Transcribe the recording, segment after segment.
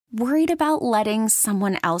Worried about letting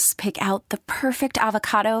someone else pick out the perfect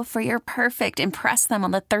avocado for your perfect impress them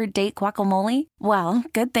on the third date guacamole? Well,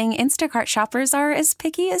 good thing Instacart shoppers are as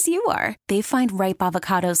picky as you are. They find ripe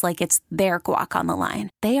avocados like it's their guac on the line.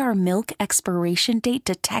 They are milk expiration date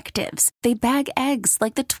detectives. They bag eggs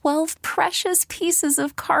like the 12 precious pieces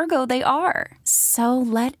of cargo they are. So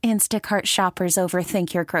let Instacart shoppers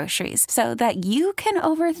overthink your groceries so that you can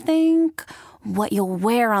overthink what you'll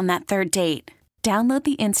wear on that third date. Download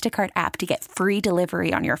the Instacart app to get free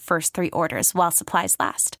delivery on your first 3 orders while supplies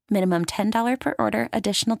last. Minimum $10 per order.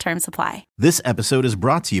 Additional terms apply. This episode is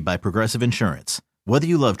brought to you by Progressive Insurance. Whether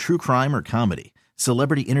you love true crime or comedy,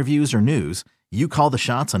 celebrity interviews or news, you call the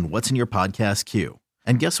shots on what's in your podcast queue.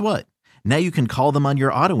 And guess what? Now you can call them on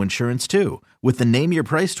your auto insurance too with the Name Your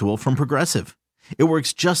Price tool from Progressive. It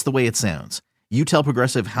works just the way it sounds. You tell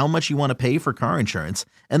Progressive how much you want to pay for car insurance,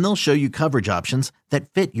 and they'll show you coverage options that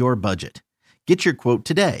fit your budget. Get your quote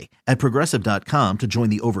today at Progressive.com to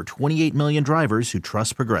join the over 28 million drivers who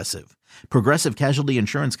trust Progressive. Progressive Casualty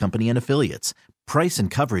Insurance Company and Affiliates. Price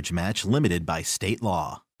and coverage match limited by state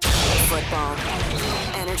law. Football,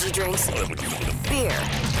 energy drinks, beer,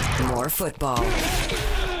 more football.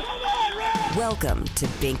 Welcome to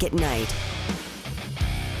Bink at Night.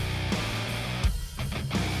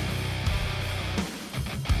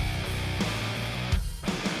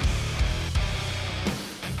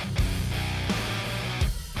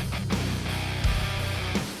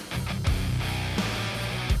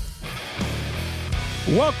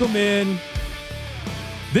 Welcome in.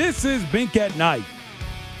 This is Bink at Night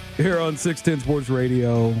here on 610 Sports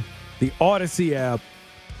Radio, the Odyssey app.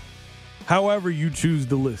 However you choose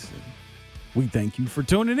to listen, we thank you for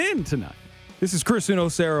tuning in tonight. This is Chris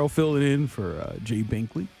Unoserro filling in for Jay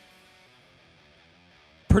Binkley.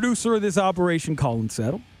 Producer of this operation, Colin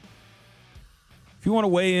Settle. If you want to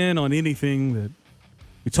weigh in on anything that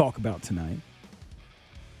we talk about tonight,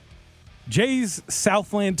 Jay's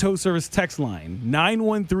Southland Tow Service text line,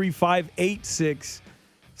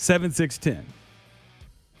 913-586-7610.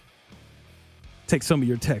 Take some of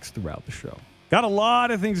your texts throughout the show. Got a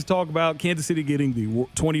lot of things to talk about. Kansas City getting the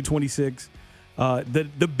 2026,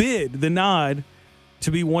 the nod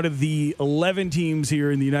to be one of the 11 teams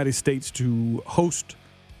here in the United States to host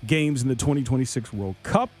games in the 2026 World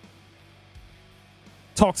Cup.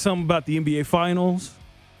 Talk some about the NBA Finals,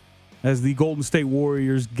 as the Golden State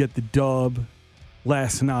Warriors get the dub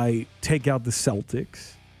last night, take out the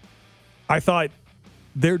Celtics. I thought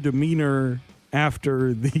their demeanor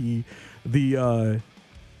after the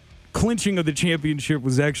clinching of the championship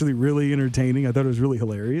was actually really entertaining. I thought it was really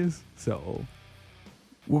hilarious. So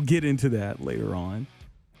we'll get into that later on.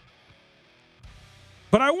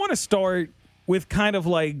 But I want to start with kind of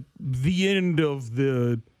like the end of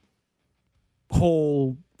the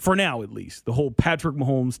whole, for now at least, the whole Patrick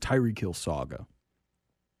Mahomes, Tyreek Hill saga.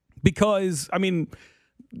 Because, I mean,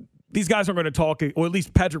 these guys aren't going to talk, or at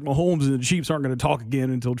least Patrick Mahomes and the Chiefs aren't going to talk again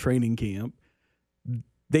until training camp.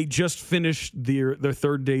 They just finished their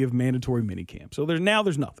third day of mandatory minicamp. So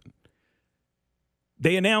there's nothing.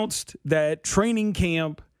 They announced that training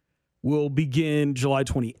camp will begin July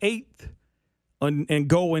 28th and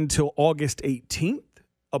go until August 18th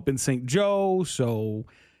up in St. Joe. So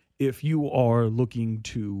if you are looking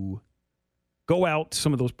to go out to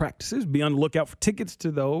some of those practices, be on the lookout for tickets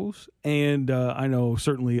to those. And I know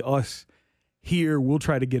certainly us here, we'll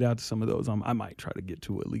try to get out to some of those. I might try to get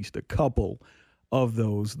to at least a couple of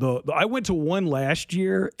those. I went to one last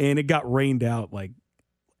year, and it got rained out like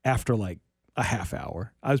after like a half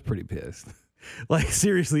hour. I was pretty pissed. Like,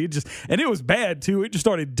 seriously, it was bad too. It just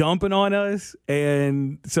started dumping on us.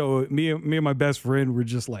 And so me and my best friend were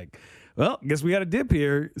just like, well, I guess we got a dip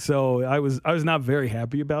here. So I was not very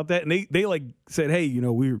happy about that. And they like said, hey,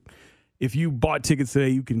 if you bought tickets today,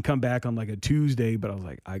 you can come back on like a Tuesday. But I was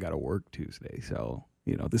like, I got to work Tuesday. So,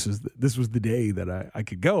 this was the day that I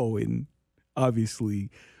could go. And obviously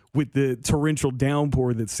with the torrential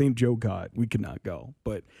downpour that St. Joe got, we could not go.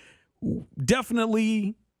 But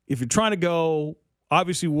definitely, if you're trying to go,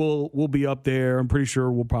 obviously we'll be up there. I'm pretty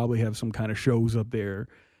sure we'll probably have some kind of shows up there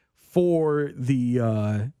for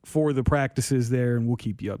the practices there, and we'll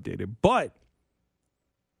keep you updated. But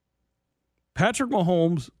Patrick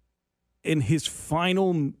Mahomes, in his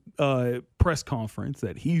final press conference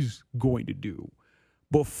that he's going to do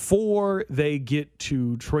before they get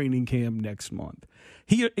to training camp next month,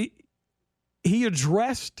 he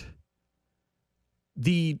addressed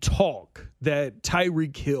the talk that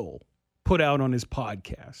Tyreek Hill put out on his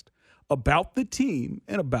podcast about the team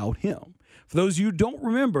and about him. For those of you who don't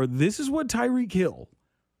remember, this is what Tyreek Hill,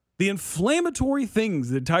 the inflammatory things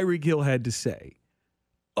that Tyreek Hill had to say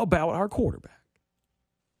about our quarterback.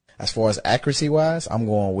 as far as accuracy-wise, I'm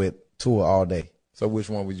going with Tua all day. So which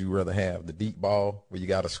one would you rather have? The deep ball where you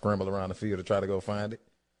got to scramble around the field to try to go find it?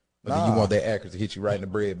 Or do you want that accuracy to hit you right in the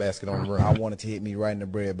bread basket on the run? I want it to hit me right in the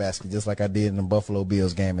bread basket, just like I did in the Buffalo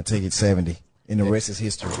Bills game, and take it 70. And the rest is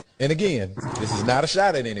history. And again, this is not a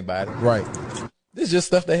shot at anybody. Right. This is just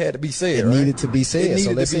stuff that had to be said. It needed to be said. It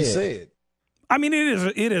needed to be said. I mean,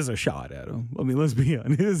 it is a shot at him. I mean, let's be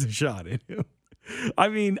honest. It is a shot at him. I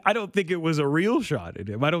mean, I don't think it was a real shot at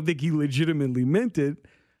him. I don't think he legitimately meant it.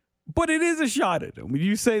 But it is a shot at him. When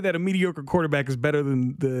you say that a mediocre quarterback is better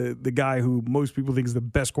than the guy who most people think is the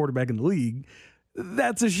best quarterback in the league,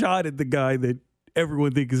 that's a shot at the guy that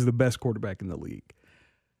everyone thinks is the best quarterback in the league.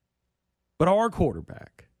 But our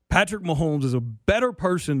quarterback, Patrick Mahomes, is a better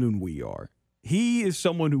person than we are. He is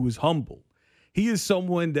someone who is humble. He is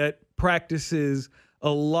someone that practices a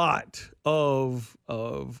lot of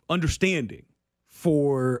understanding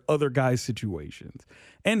for other guys' situations.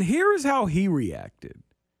 And here is how he reacted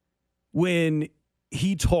when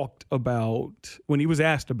he was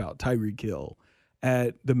asked about Tyreek Hill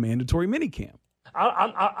at the mandatory minicamp.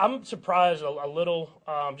 I'm surprised a little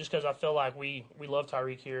just because I feel like we love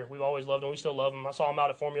Tyreek here. We've always loved him. We still love him. I saw him out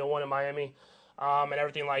at Formula One in Miami and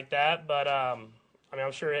everything like that. But, I mean,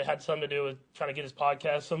 I'm sure it had something to do with trying to get his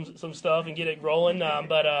podcast some stuff and get it rolling.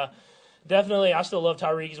 But definitely, I still love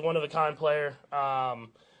Tyreek. He's a one-of-a-kind player.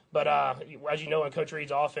 But as you know, in Coach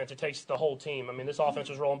Reid's offense, it takes the whole team. I mean, this offense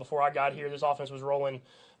was rolling before I got here. This offense was rolling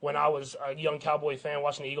when I was a young Cowboy fan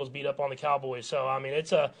watching the Eagles beat up on the Cowboys. So, I mean,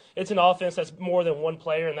 it's an offense that's more than one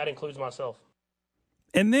player, and that includes myself.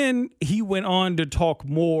 And then he went on to talk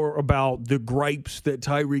more about the gripes that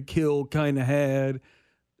Tyreek Hill kind of had.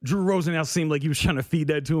 Drew Rosenhaus seemed like he was trying to feed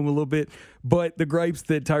that to him a little bit. But the gripes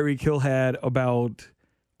that Tyreek Hill had about,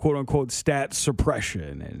 quote-unquote, stat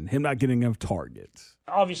suppression and him not getting enough targets.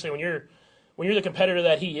 Obviously, when you're the competitor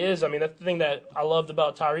that he is, I mean, that's the thing that I loved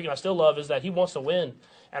about Tyreek, and I still love, is that he wants to win.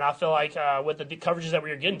 And I feel like with the coverages that we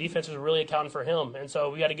were getting, defenses were really accounting for him. And so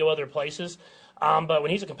we got to go other places. But when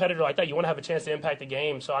he's a competitor like that, you want to have a chance to impact the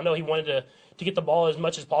game. So I know he wanted to get the ball as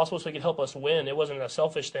much as possible so he could help us win. It wasn't a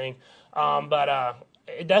selfish thing. But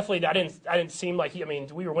it definitely, I didn't seem like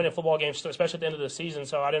we were winning football games, especially at the end of the season.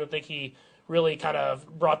 So I didn't think he really kind of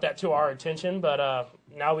brought that to our attention. But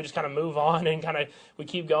now we just kind of move on and we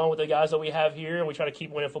keep going with the guys that we have here, and we try to keep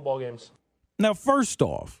winning football games. Now, first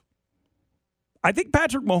off, I think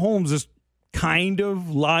Patrick Mahomes is kind of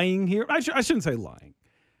lying here. I shouldn't say lying.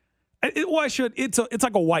 I should. It's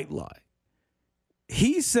like a white lie.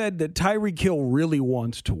 He said that Tyreek Hill really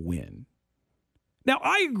wants to win. Now,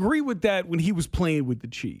 I agree with that when he was playing with the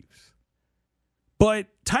Chiefs. But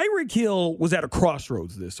Tyreek Hill was at a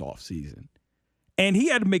crossroads this offseason, and he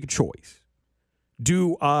had to make a choice.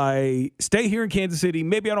 Do I stay here in Kansas City?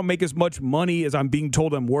 Maybe I don't make as much money as I'm being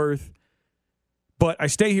told I'm worth, but I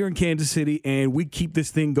stay here in Kansas City, and we keep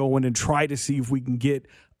this thing going and try to see if we can get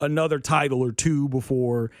another title or two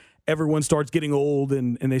before everyone starts getting old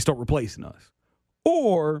and they start replacing us.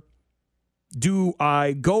 Or do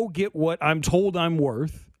I go get what I'm told I'm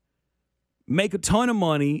worth, make a ton of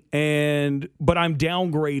money, but I'm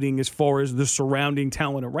downgrading as far as the surrounding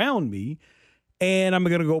talent around me, and I'm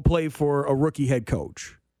going to go play for a rookie head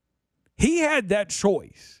coach? He had that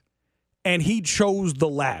choice, and he chose the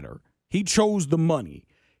latter. He chose the money.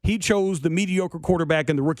 He chose the mediocre quarterback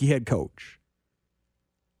and the rookie head coach.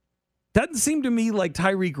 Doesn't seem to me like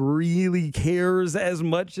Tyreek really cares as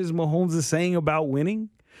much as Mahomes is saying about winning.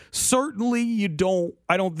 Certainly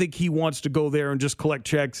I don't think he wants to go there and just collect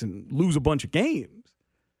checks and lose a bunch of games.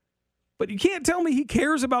 But you can't tell me he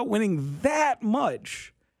cares about winning that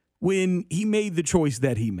much when he made the choice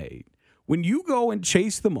that he made. When you go and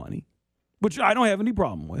chase the money, which I don't have any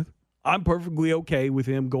problem with, I'm perfectly okay with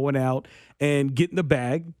him going out and getting the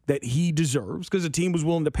bag that he deserves because the team was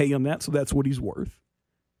willing to pay him that, so that's what he's worth.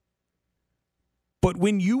 But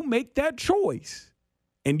when you make that choice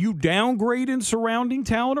and you downgrade in surrounding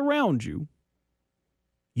talent around you,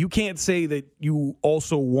 you can't say that you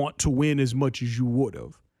also want to win as much as you would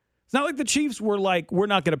have. It's not like the Chiefs were like, we're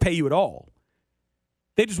not going to pay you at all.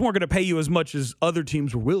 They just weren't going to pay you as much as other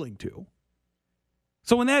teams were willing to.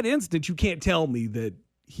 So in that instance, you can't tell me that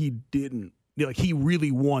he didn't, he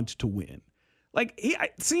really wants to win.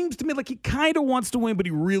 It seems to me like he kind of wants to win, but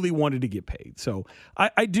he really wanted to get paid. So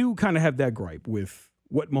I do kind of have that gripe with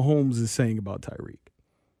what Mahomes is saying about Tyreek.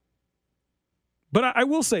 But I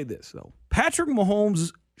will say this, though. Patrick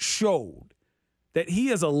Mahomes showed that he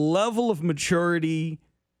has a level of maturity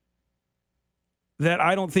that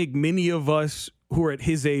I don't think many of us who are at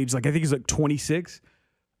his age, I think he's 26,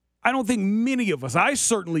 I don't think many of us, I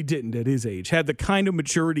certainly didn't at his age, had the kind of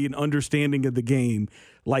maturity and understanding of the game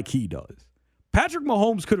like he does. Patrick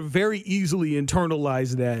Mahomes could have very easily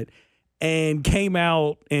internalized that and came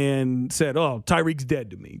out and said, oh, Tyreek's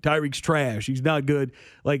dead to me. Tyreek's trash. He's not good.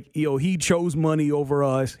 Like, he chose money over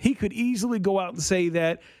us. He could easily go out and say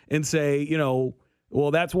that and say,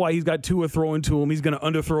 well, that's why he's got Tua throwing to him. He's going to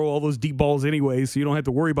underthrow all those deep balls anyway, so you don't have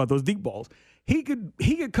to worry about those deep balls. He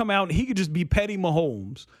could come out and he could just be petty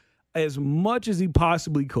Mahomes as much as he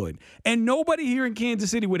possibly could. And nobody here in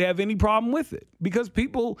Kansas City would have any problem with it because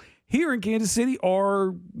people here in Kansas City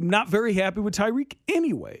are not very happy with Tyreek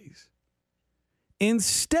anyways.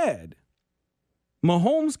 Instead,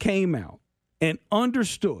 Mahomes came out and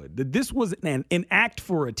understood that this was an act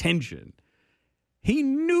for attention. He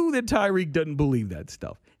knew that Tyreek doesn't believe that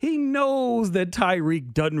stuff. He knows that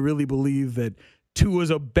Tyreek doesn't really believe that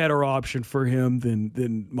Tua's a better option for him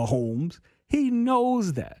than Mahomes. He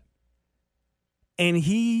knows that. And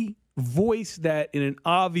he voiced that in an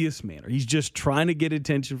obvious manner. He's just trying to get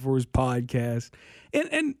attention for his podcast.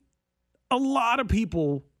 And a lot of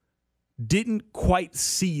people didn't quite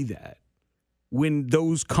see that when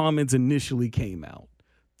those comments initially came out.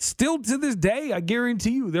 Still to this day, I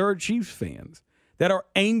guarantee you, there are Chiefs fans that are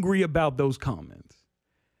angry about those comments.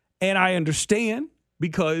 And I understand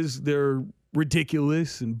because they're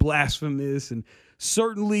ridiculous and blasphemous. And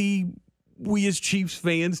certainly we as Chiefs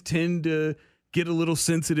fans tend to get a little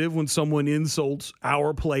sensitive when someone insults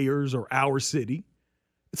our players or our city.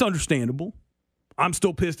 It's understandable. I'm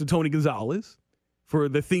still pissed at Tony Gonzalez for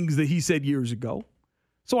the things that he said years ago.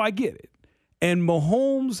 So I get it. And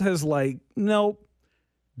Mahomes has nope,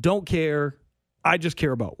 don't care. I just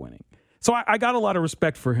care about winning. So I got a lot of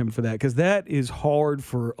respect for him for that because that is hard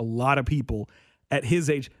for a lot of people at his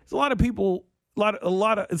age. It's a lot of people,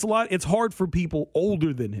 it's hard for people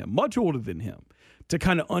older than him, much older than him, to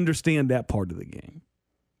kind of understand that part of the game.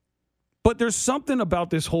 But there's something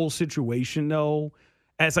about this whole situation, though,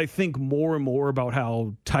 as I think more and more about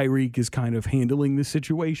how Tyreek is kind of handling this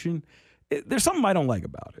situation, there's something I don't like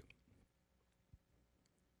about it.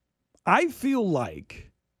 I feel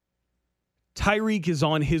like Tyreek is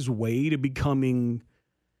on his way to becoming,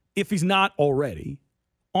 if he's not already,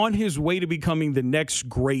 on his way to becoming the next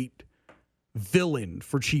great villain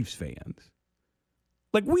for Chiefs fans.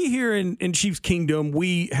 Like we here in Chiefs Kingdom,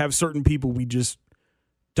 we have certain people we just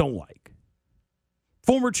don't like.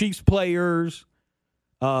 Former Chiefs players,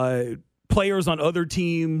 players on other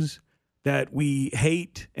teams that we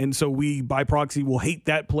hate, and so we, by proxy, will hate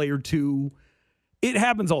that player too. It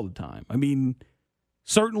happens all the time. I mean,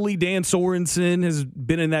 certainly Dan Sorensen has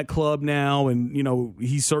been in that club now, and,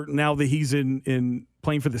 he's certain now that he's in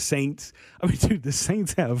playing for the Saints. I mean, dude, the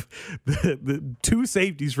Saints have the two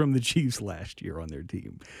safeties from the Chiefs last year on their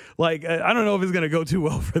team. I don't know if it's going to go too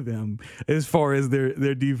well for them as far as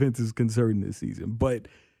their defense is concerned this season. But,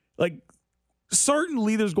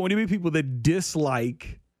 certainly there's going to be people that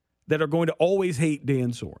dislike, that are going to always hate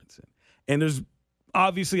Dan Sorensen. And there's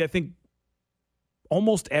obviously, I think,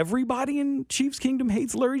 almost everybody in Chiefs Kingdom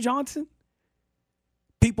hates Larry Johnson.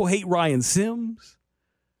 People hate Ryan Sims.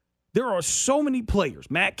 There are so many players,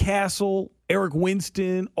 Matt Castle, Eric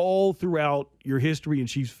Winston, all throughout your history in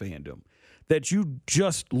Chiefs fandom that you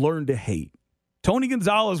just learn to hate. Tony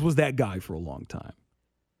Gonzalez was that guy for a long time.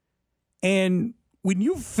 And when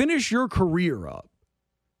you finish your career up,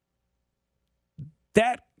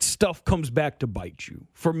 that stuff comes back to bite you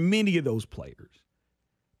for many of those players.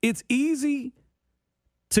 It's easy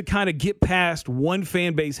to kind of get past one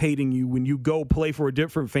fan base hating you when you go play for a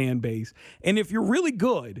different fan base. And if you're really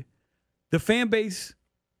good, the fan base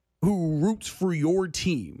who roots for your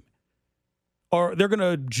team, they're going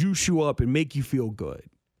to juice you up and make you feel good.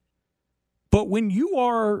 But when you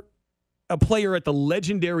are a player at the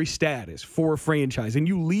legendary status for a franchise and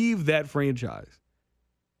you leave that franchise,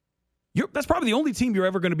 that's probably the only team you're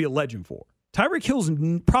ever going to be a legend for. Tyreek Hill's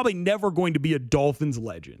probably never going to be a Dolphins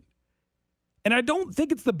legend. And I don't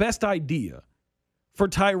think it's the best idea for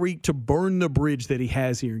Tyreek to burn the bridge that he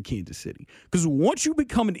has here in Kansas City. Because once you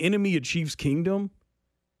become an enemy of Chiefs Kingdom,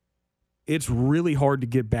 it's really hard to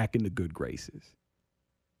get back into good graces.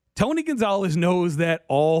 Tony Gonzalez knows that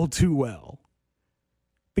all too well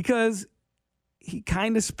because he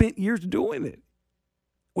kind of spent years doing it.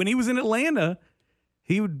 When he was in Atlanta,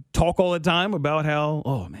 he would talk all the time about how,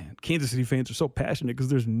 oh, man, Kansas City fans are so passionate because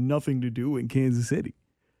there's nothing to do in Kansas City.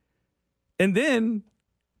 And then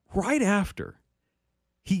right after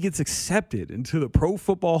he gets accepted into the Pro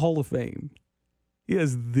Football Hall of Fame, he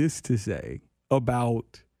has this to say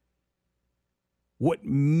about what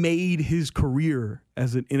made his career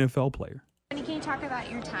as an NFL player. When he came you talk about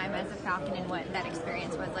your time as a Falcon and what that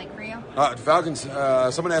experience was like for you? Falcons,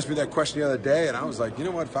 someone asked me that question the other day, and I was like, you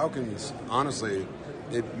know what, Falcons, honestly,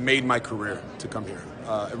 it made my career to come here.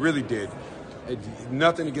 It really did.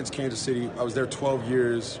 Nothing against Kansas City. I was there 12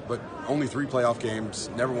 years, but only 3 playoff games,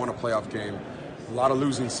 never won a playoff game, a lot of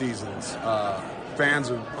losing seasons.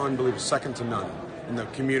 Fans are unbelievable, second to none. In the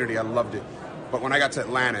community, I loved it. But when I got to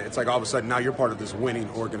Atlanta, it's like all of a sudden now you're part of this winning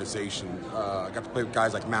organization. I got to play with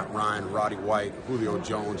guys like Matt Ryan, Roddy White, Julio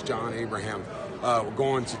Jones, John Abraham. We're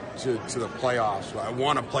going to the playoffs. I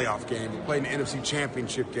won a playoff game. We played an NFC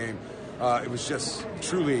Championship game. It was just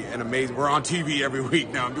truly an amazing. We're on TV every week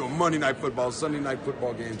now. I'm doing Monday Night Football, Sunday Night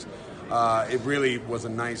Football games. It really was a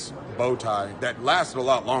nice bow tie that lasted a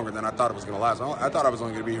lot longer than I thought it was going to last. I thought I was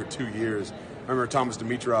only going to be here 2 years. I remember Thomas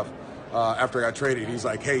Dimitroff, after I got traded, he's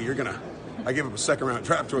like, hey, I give him a second-round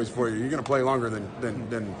draft choice for you. You're going to play longer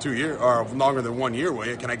than 2 years, or longer than 1 year, will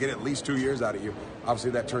you? Can I get at least 2 years out of you?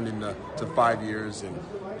 Obviously, that turned into 5 years,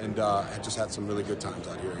 and I just had some really good times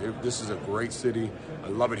out here. This is a great city. I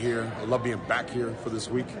love it here. I love being back here for this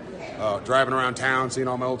week. Driving around town, seeing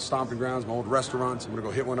all my old stomping grounds, my old restaurants. I'm going to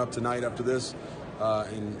go hit one up tonight after this,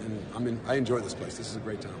 and I enjoy this place. This is a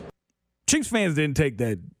great town. Chiefs fans didn't take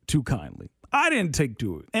that too kindly. I didn't take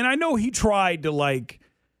to it. And I know he tried to,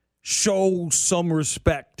 show some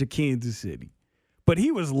respect to Kansas City. But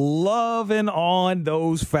he was loving on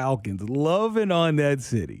those Falcons, loving on that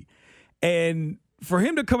city. And for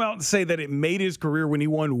him to come out and say that it made his career when he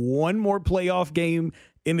won one more playoff game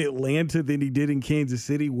in Atlanta than he did in Kansas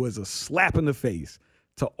City was a slap in the face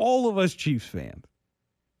to all of us Chiefs fans.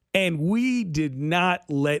 And we did not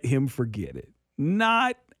let him forget it.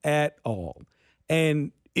 Not at all.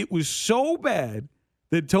 And it was so bad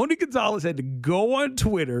that Tony Gonzalez had to go on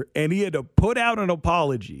Twitter and he had to put out an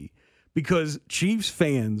apology because Chiefs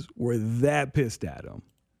fans were that pissed at him.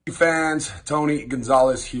 Fans, Tony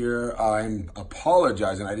Gonzalez here. I'm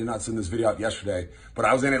apologizing. I did not send this video out yesterday, but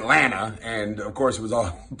I was in Atlanta, and of course it was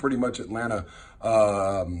all pretty much Atlanta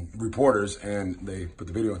reporters, and they put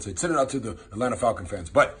the video and said, send it out to the Atlanta Falcon fans.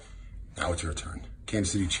 But now it's your turn.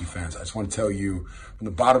 Kansas City Chiefs fans, I just want to tell you from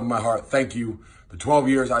the bottom of my heart, thank you. The 12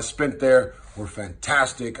 years I spent there were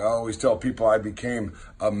fantastic. I always tell people I became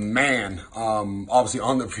a man, obviously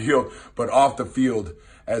on the field, but off the field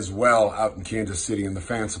as well out in Kansas City. And the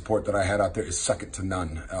fan support that I had out there is second to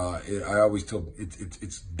none. I always tell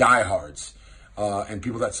it's diehards and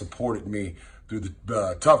people that supported me through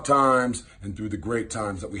the tough times and through the great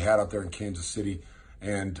times that we had out there in Kansas City.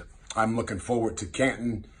 And I'm looking forward to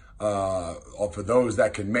Canton for those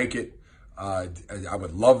that can make it. I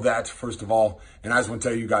would love that, first of all. And I just want to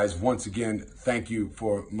tell you guys, once again, thank you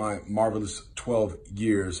for my marvelous 12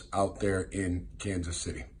 years out there in Kansas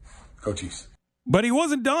City. Go Chiefs. But he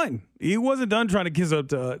wasn't done. He wasn't done trying to kiss up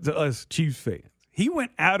to us Chiefs fans. He went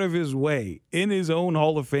out of his way in his own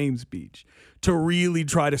Hall of Fame speech to really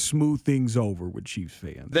try to smooth things over with Chiefs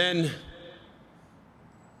fans. Then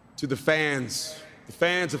to the fans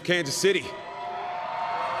of Kansas City.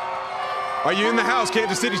 Are you in the house,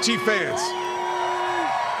 Kansas City Chiefs fans?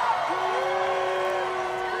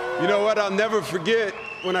 You know what? I'll never forget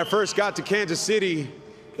when I first got to Kansas City,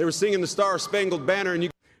 they were singing the Star Spangled Banner. And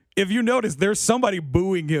if you notice, there's somebody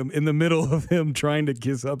booing him in the middle of him trying to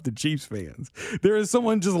kiss up to Chiefs fans. There is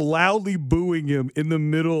someone just loudly booing him in the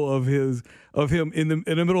middle of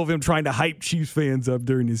him trying to hype Chiefs fans up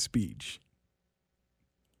during his speech.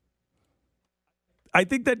 I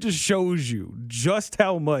think that just shows you just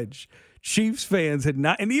how much Chiefs fans had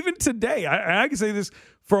not, and even today, I can say this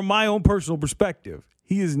from my own personal perspective,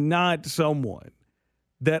 he is not someone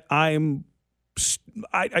that I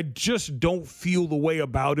just don't feel the way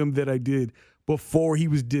about him that I did before he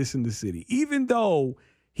was dissing the city. Even though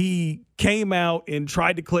he came out and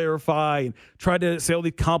tried to clarify and tried to say all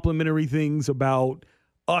the complimentary things about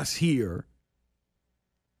us here,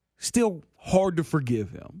 still hard to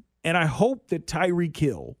forgive him. And I hope that Tyreek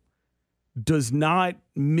Hill does not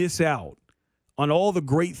miss out on all the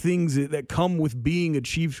great things that come with being a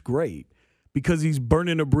Chiefs great because he's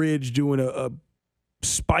burning a bridge doing a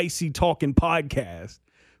spicy talking podcast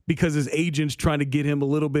because his agent's trying to get him a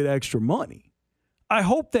little bit extra money. I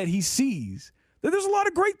hope that he sees that there's a lot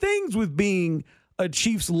of great things with being a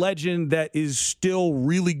Chiefs legend that is still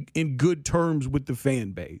really in good terms with the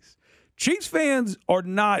fan base. Chiefs fans are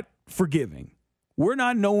not forgiving. We're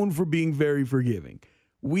not known for being very forgiving.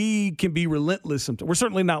 We can be relentless sometimes. We're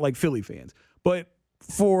certainly not like Philly fans. But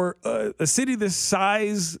for a city the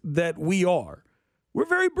size that we are, we're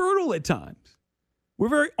very brutal at times. We're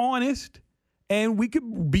very honest. And we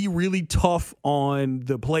could be really tough on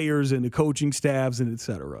the players and the coaching staffs and et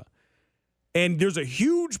cetera. And there's a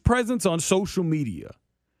huge presence on social media.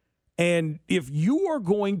 And if you are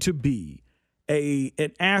going to be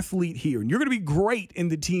an athlete here, and you're going to be great in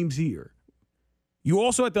the teams here, you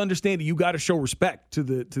also have to understand that you got to show respect to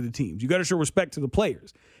the teams. You got to show respect to the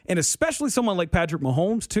players. And especially someone like Patrick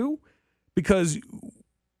Mahomes, too, because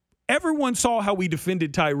everyone saw how we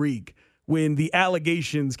defended Tyreek when the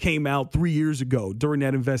allegations came out 3 years ago during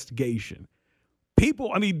that investigation.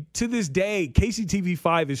 People, I mean, to this day,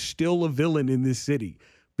 KCTV5 is still a villain in this city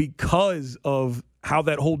because of how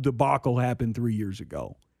that whole debacle happened 3 years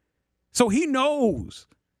ago. So he knows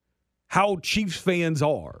how Chiefs fans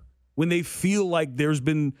are when they feel like there's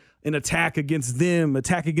been an attack against them,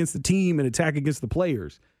 attack against the team, and attack against the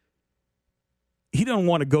players. He doesn't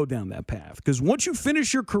want to go down that path because once you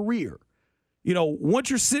finish your career, once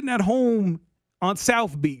you're sitting at home on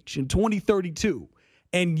South Beach in 2032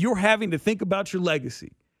 and you're having to think about your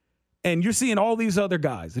legacy and you're seeing all these other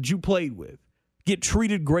guys that you played with get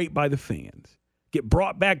treated great by the fans, get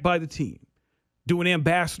brought back by the team, doing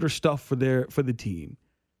ambassador stuff for the team,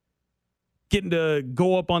 getting to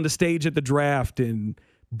go up on the stage at the draft and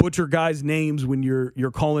butcher guys' names when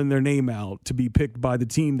you're calling their name out to be picked by the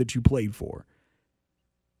team that you played for.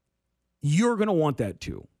 You're going to want that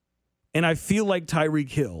too. And I feel like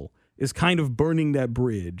Tyreek Hill is kind of burning that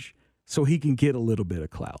bridge so he can get a little bit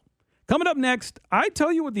of clout. Coming up next, I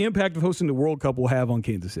tell you what the impact of hosting the World Cup will have on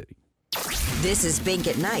Kansas City. This is Bink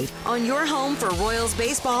at Night on your home for Royals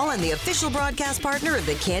baseball and the official broadcast partner of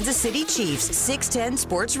the Kansas City Chiefs, 610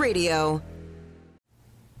 Sports Radio.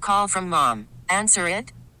 Call from mom. Answer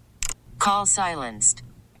it. Call silenced.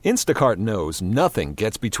 Instacart knows nothing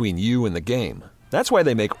gets between you and the game. That's why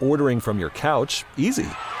they make ordering from your couch easy.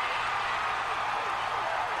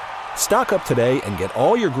 Stock up today and get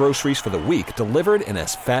all your groceries for the week delivered in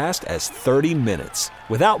as fast as 30 minutes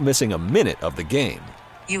without missing a minute of the game.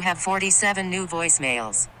 You have 47 new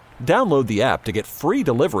voicemails. Download the app to get free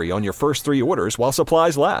delivery on your first 3 orders while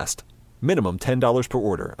supplies last. Minimum $10 per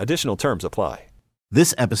order. Additional terms apply.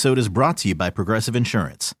 This episode is brought to you by Progressive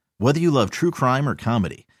Insurance. Whether you love true crime or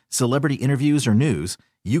comedy, celebrity interviews or news,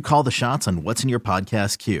 you call the shots on what's in your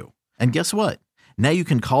podcast queue. And guess what? Now you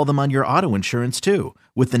can call them on your auto insurance too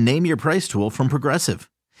with the Name Your Price tool from Progressive.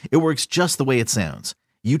 It works just the way it sounds.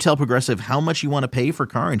 You tell Progressive how much you want to pay for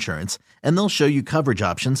car insurance, and they'll show you coverage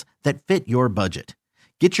options that fit your budget.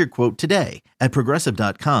 Get your quote today at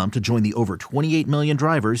Progressive.com to join the over 28 million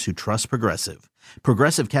drivers who trust Progressive.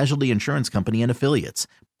 Progressive Casualty Insurance Company and Affiliates.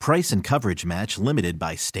 Price and coverage match limited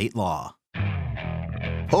by state law.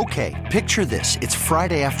 Okay, picture this. It's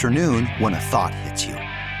Friday afternoon when a thought hits you.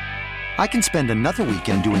 I can spend another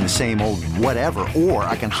weekend doing the same old whatever, or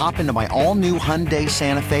I can hop into my all-new Hyundai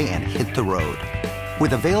Santa Fe and hit the road.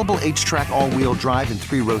 With available H-Track all-wheel drive and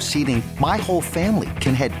 3-row seating, my whole family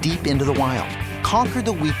can head deep into the wild. Conquer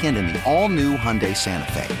the weekend in the all-new Hyundai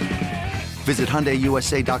Santa Fe. Visit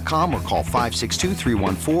HyundaiUSA.com or call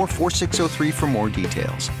 562-314-4603 for more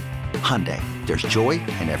details. Hyundai, there's joy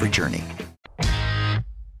in every journey.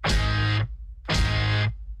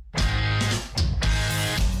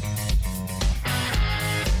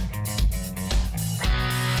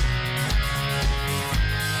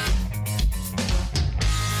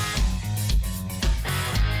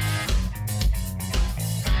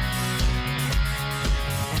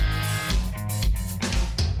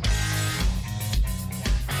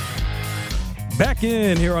 Back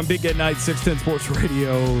in here on Big at Night, 610 Sports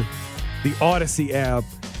Radio, the Odyssey app.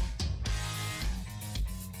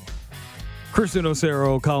 Chris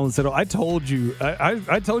Unoserro, Colin Settle. I told you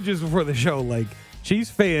this before the show. Like, Chiefs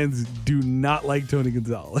fans do not like Tony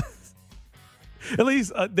Gonzalez. At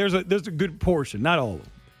least there's a good portion, not all of them.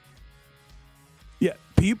 Yeah,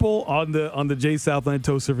 people on the J Southland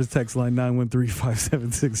Tow Service text line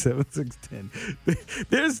 913-576-7610.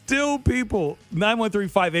 There's still people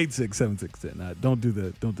 913-586-7610. Don't do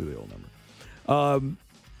the old number.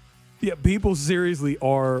 Yeah, people seriously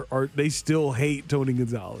are they still hate Tony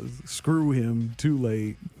Gonzalez. Screw him. Too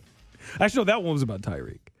late. Actually, no, that one was about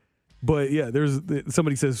Tyreek. But yeah,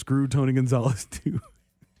 somebody says screw Tony Gonzalez too.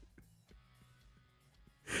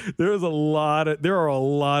 There are a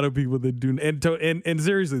lot of people that do, and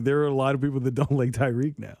seriously, there are a lot of people that don't like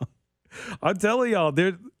Tyreek now. I'm telling y'all,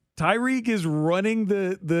 Tyreek is running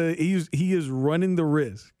he is running the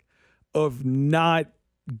risk of not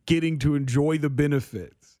getting to enjoy the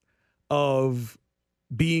benefits of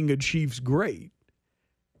being a Chiefs great,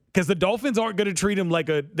 because the Dolphins aren't going to treat him like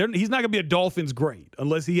he's not going to be a Dolphins great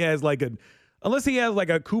unless he has like a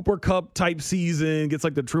Cooper Cup type season, gets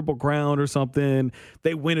like the Triple Crown or something.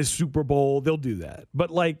 They win a Super Bowl. They'll do that.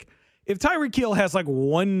 But like, if Tyreek Hill has like a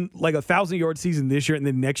 1,000-yard season this year and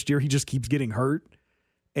then next year he just keeps getting hurt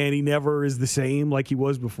and he never is the same like he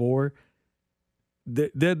was before,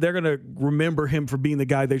 they're going to remember him for being the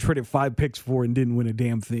guy they traded 5 picks for and didn't win a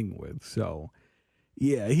damn thing with. So,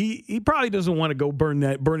 yeah, he probably doesn't want to go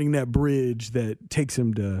burning that bridge that takes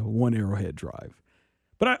him to one Arrowhead Drive.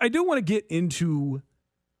 But I do want to get into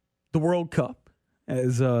the World Cup.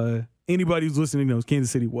 As anybody who's listening knows,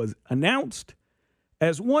 Kansas City was announced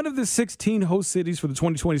as one of the 16 host cities for the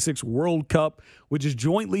 2026 World Cup, which is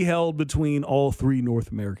jointly held between all 3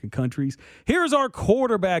 North American countries. Here's our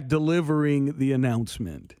quarterback delivering the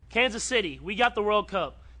announcement. Kansas City, we got the World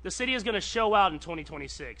Cup. The city is going to show out in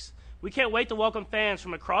 2026. We can't wait to welcome fans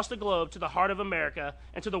from across the globe to the heart of America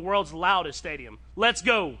and to the world's loudest stadium. Let's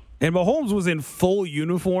go. And Mahomes was in full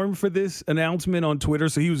uniform for this announcement on Twitter,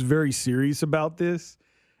 so he was very serious about this.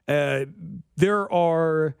 So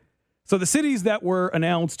the cities that were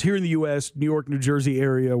announced here in the U.S., New York, New Jersey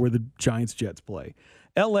area where the Giants-Jets play.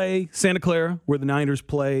 L.A., Santa Clara, where the Niners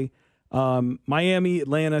play. Miami,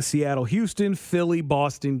 Atlanta, Seattle, Houston, Philly,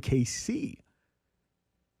 Boston, KC.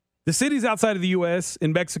 The cities outside of the U.S.,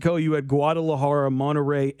 in Mexico, you had Guadalajara,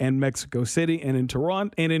 Monterrey, and Mexico City. And in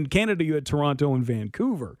Toronto, and in Canada, you had Toronto and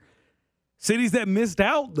Vancouver. Cities that missed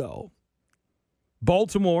out, though.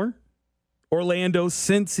 Baltimore, Orlando,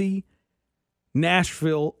 Cincy,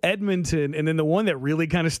 Nashville, Edmonton, and then the one that really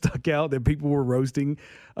kind of stuck out that people were roasting,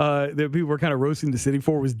 the city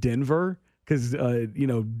for was Denver, because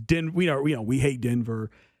we hate Denver,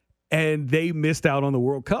 and they missed out on the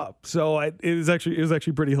World Cup. So it was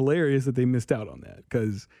actually pretty hilarious that they missed out on that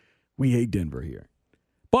because we hate Denver here.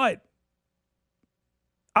 But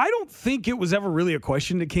I don't think it was ever really a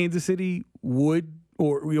question that Kansas City would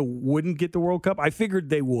or wouldn't get the World Cup. I figured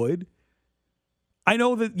they would. I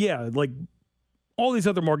know that all these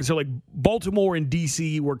other markets are like Baltimore and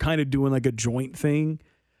DC were kind of doing like a joint thing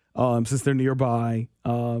since they're nearby.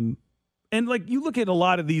 And like you look at a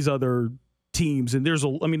lot of these other teams and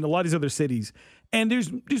a lot of these other cities and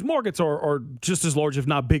these markets are just as large, if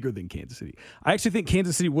not bigger than Kansas City. I actually think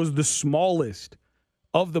Kansas City was the smallest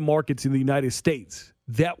of the markets in the United States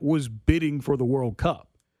that was bidding for the World Cup.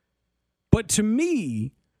 But to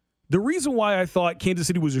me, the reason why I thought Kansas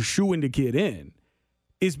City was a shoo-in to get in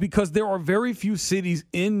is because there are very few cities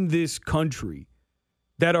in this country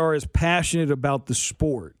that are as passionate about the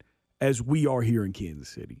sport as we are here in Kansas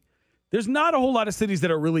City. There's not a whole lot of cities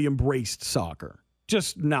that are really embraced soccer.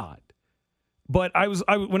 Just not. But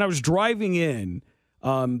when I was driving in,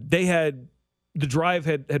 the Drive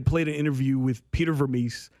had played an interview with Peter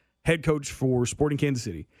Vermees, head coach for Sporting Kansas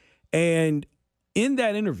City. And in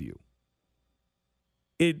that interview,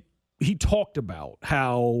 he talked about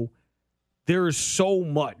how there is so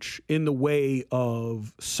much in the way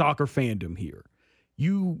of soccer fandom here.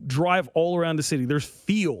 You drive all around the city. There's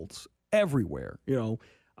fields everywhere.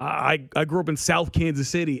 I grew up in South Kansas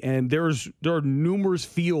City, and there are numerous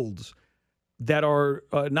fields that are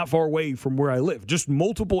not far away from where I live. Just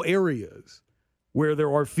multiple areas where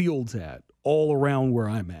there are fields at all around where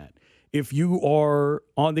I'm at. If you are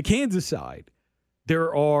on the Kansas side,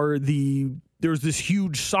 there's this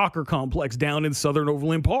huge soccer complex down in Southern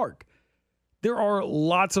Overland Park. There are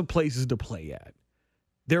lots of places to play at.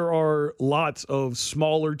 There are lots of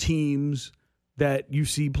smaller teams that you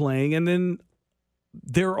see playing. And then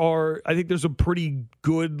I think there's a pretty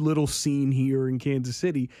good little scene here in Kansas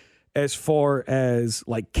City as far as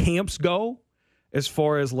like camps go, as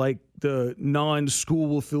far as like the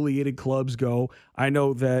non-school affiliated clubs go. I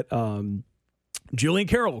know that Jillian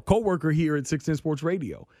Carroll, coworker here at 610 Sports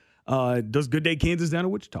Radio, does Good Day Kansas down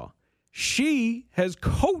in Wichita. She has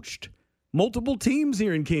coached multiple teams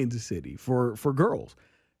here in Kansas City for girls.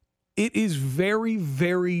 It is very,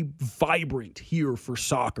 very vibrant here for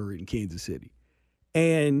soccer in Kansas City.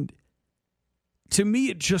 And to me,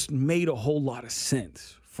 it just made a whole lot of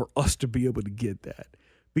sense for us to be able to get that.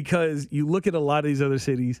 Because you look at a lot of these other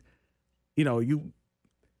cities, a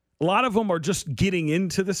lot of them are just getting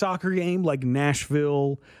into the soccer game, like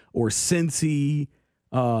Nashville or Cincy.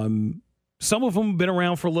 Some of them have been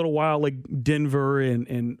around for a little while, like Denver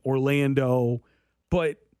and Orlando.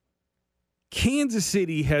 But Kansas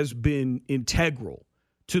City has been integral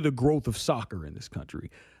to the growth of soccer in this country.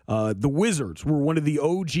 The Wizards were one of the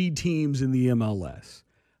OG teams in the MLS.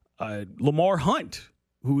 Lamar Hunt,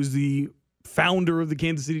 who is the founder of the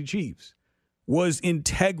Kansas City Chiefs, was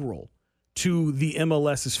integral to the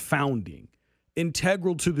MLS's founding,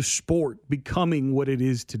 integral to the sport becoming what it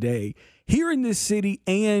is today here in this city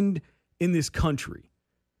and in this country.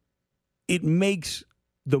 It makes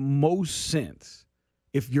the most sense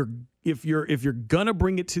if you're gonna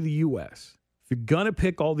bring it to the U.S., if if you're going to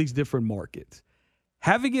pick all these different markets,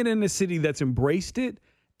 having it in a city that's embraced it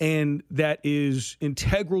and that is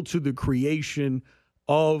integral to the creation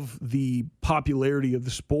of the popularity of the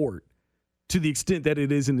sport to the extent that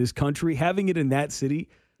it is in this country, having it in that city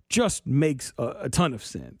just makes a ton of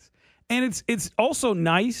sense. And it's also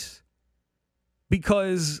nice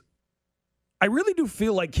because I really do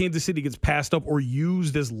feel like Kansas City gets passed up or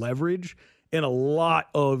used as leverage in a lot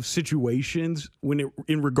of situations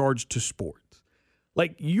in regards to sports.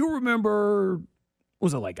 Like, you remember, what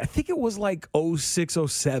was it like? I think it was like 06,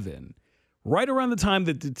 07, right around the time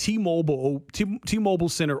that the T-Mobile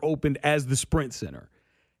Center opened as the Sprint Center.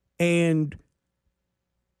 And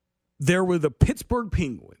there were the Pittsburgh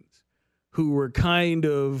Penguins who were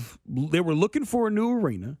they were looking for a new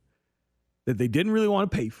arena that they didn't really want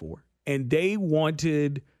to pay for. And they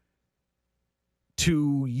wanted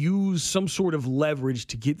to use some sort of leverage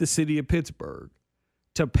to get the city of Pittsburgh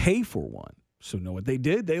to pay for one. So know what they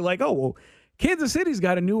did? They Kansas City's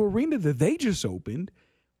got a new arena that they just opened.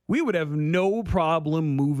 We would have no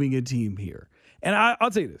problem moving a team here. And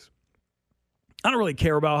I'll tell you this. I don't really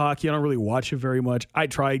care about hockey. I don't really watch it very much. I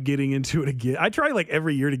tried getting into it again. I try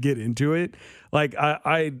every year to get into it.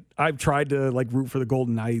 I've tried to root for the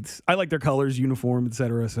Golden Knights. I like their colors, uniform,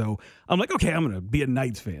 etc. So I'm like, okay, I'm gonna be a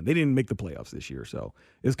Knights fan. They didn't make the playoffs this year, so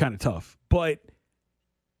it's kind of tough. But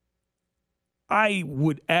I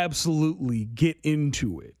would absolutely get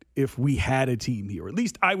into it if we had a team here. At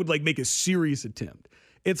least I would make a serious attempt.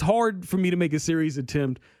 It's hard for me to make a serious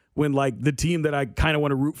attempt when the team that I kind of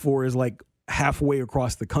want to root for is halfway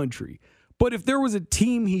across the country. But if there was a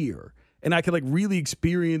team here and I could really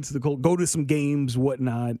experience go to some games,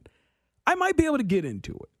 whatnot, I might be able to get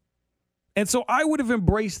into it. And so I would have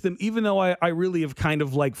embraced them, even though I really have kind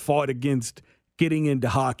of fought against getting into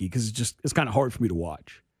hockey because it's kind of hard for me to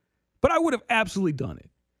watch. But I would have absolutely done it.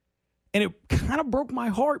 And it kind of broke my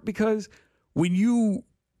heart because when you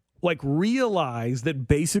realize that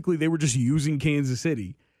basically they were just using Kansas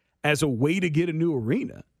City as a way to get a new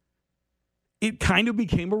arena, it kind of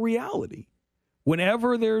became a reality.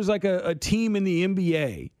 Whenever there's a team in the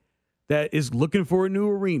NBA that is looking for a new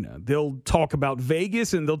arena, they'll talk about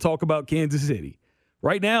Vegas and they'll talk about Kansas City.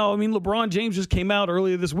 Right now, LeBron James just came out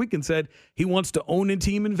earlier this week and said he wants to own a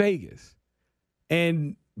team in Vegas.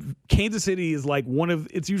 And Kansas City is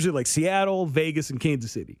it's usually Seattle, Vegas, and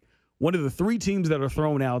Kansas City. One of the three teams that are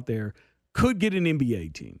thrown out there could get an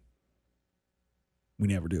NBA team. We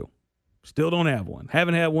never do. Still don't have one.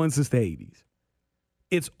 Haven't had one since the 80s.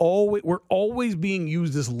 We're always being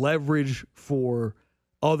used as leverage for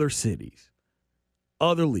other cities,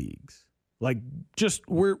 other leagues.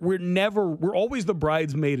 We're always the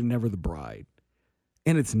bridesmaid and never the bride.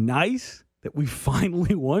 And it's nice that we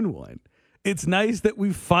finally won one. It's nice that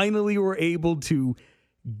we finally were able to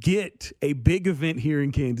get a big event here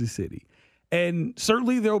in Kansas City. And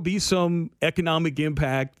certainly there'll be some economic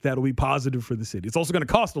impact that'll be positive for the city. It's also going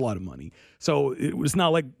to cost a lot of money. So it's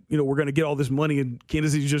not we're going to get all this money and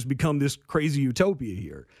Kansas City's just become this crazy utopia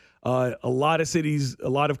here. A lot of cities, a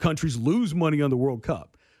lot of countries lose money on the World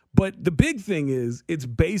Cup. But the big thing is it's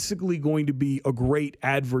basically going to be a great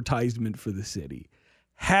advertisement for the city.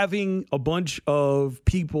 Having a bunch of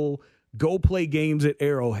people go play games at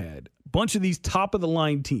Arrowhead, a bunch of these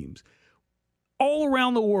top-of-the-line teams, all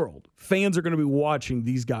around the world, fans are going to be watching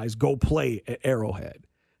these guys go play at Arrowhead.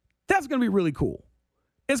 That's going to be really cool.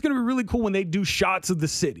 It's going to be really cool when they do shots of the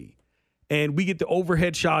city, and we get the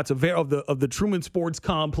overhead shots of the Truman Sports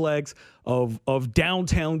Complex of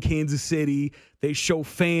downtown Kansas City. They show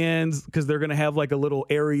fans because they're going to have a little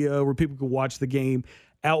area where people can watch the game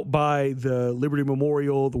out by the Liberty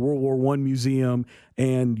Memorial, the World War I Museum,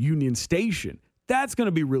 and Union Station. That's going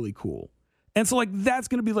to be really cool. And so, that's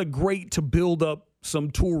going to be, great to build up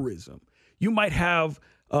some tourism. You might have,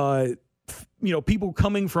 people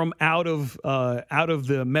coming from out of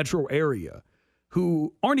the metro area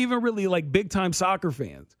who aren't even really, big-time soccer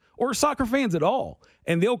fans or soccer fans at all.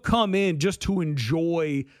 And they'll come in just to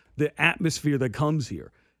enjoy the atmosphere that comes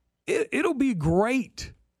here. It'll be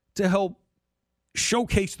great to help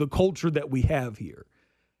showcase the culture that we have here.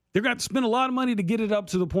 They're going to have to spend a lot of money to get it up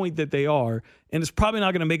to the point that they are, and it's probably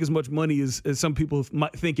not going to make as much money as some people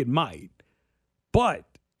might think it might. But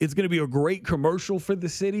it's going to be a great commercial for the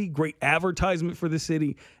city, great advertisement for the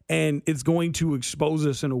city, and it's going to expose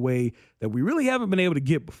us in a way that we really haven't been able to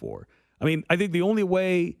get before. I think the only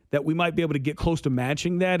way that we might be able to get close to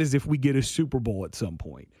matching that is if we get a Super Bowl at some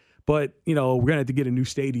point. But, we're going to have to get a new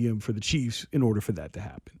stadium for the Chiefs in order for that to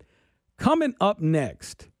happen. Coming up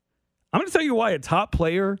next, I'm going to tell you why a top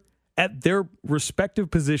player at their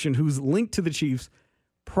respective position who's linked to the Chiefs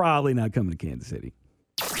probably not coming to Kansas City.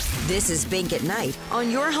 This is Bink at Night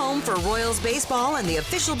on your home for Royals baseball and the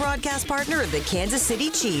official broadcast partner of the Kansas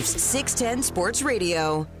City Chiefs, 610 Sports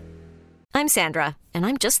Radio. I'm Sandra, and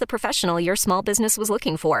I'm just the professional your small business was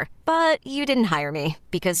looking for. But you didn't hire me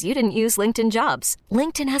because you didn't use LinkedIn Jobs.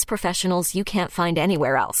 LinkedIn has professionals you can't find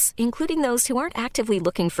anywhere else, including those who aren't actively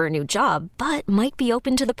looking for a new job, but might be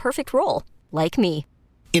open to the perfect role, like me.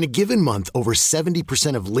 In a given month, over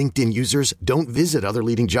 70% of LinkedIn users don't visit other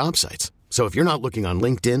leading job sites. So if you're not looking on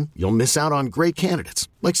LinkedIn, you'll miss out on great candidates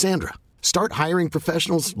like Sandra. Start hiring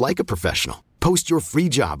professionals like a professional. Post your free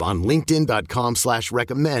job on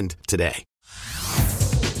linkedin.com/recommend today.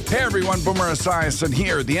 Hey everyone, Boomer Esiason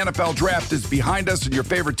here. The NFL Draft is behind us and your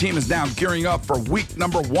favorite team is now gearing up for week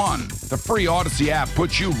number 1. The free Odyssey app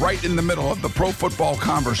puts you right in the middle of the pro football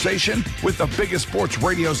conversation with the biggest sports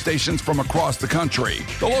radio stations from across the country.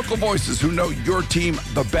 The local voices who know your team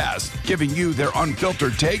the best, giving you their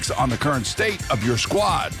unfiltered takes on the current state of your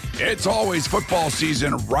squad. It's always football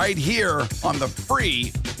season right here on the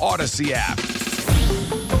free Odyssey app.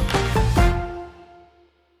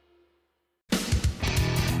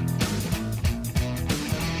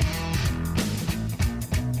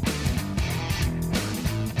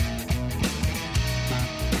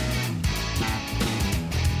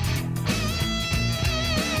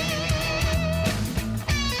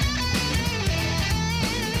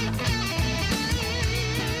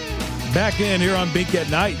 Back in here on Bink at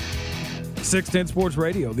Night, 610 Sports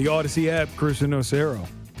Radio, the Odyssey app, Chris Unoserro,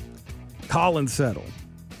 Colin Settle.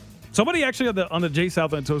 Somebody actually on the J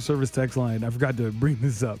Southland Tow Service text line, I forgot to bring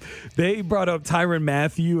this up. They brought up Tyrann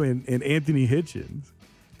Mathieu and Anthony Hitchens.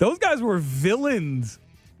 Those guys were villains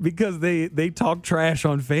because they talked trash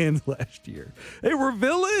on fans last year. They were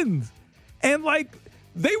villains. And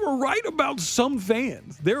they were right about some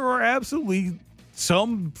fans. There are absolutely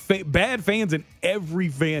some bad fans in every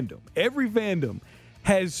fandom. Every fandom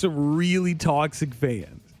has some really toxic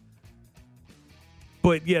fans.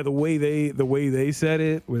 But yeah, the way they said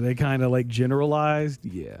it, where they kind of generalized,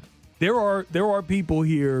 yeah. There are people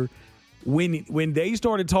here when they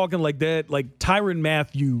started talking like that, like Tyrann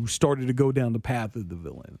Mathieu started to go down the path of the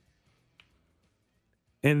villain.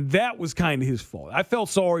 And that was kind of his fault. I felt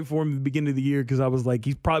sorry for him at the beginning of the year because I was like,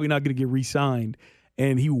 he's probably not going to get re-signed,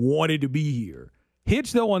 and he wanted to be here.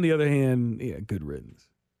 Hitch, though, on the other hand, yeah, good riddance.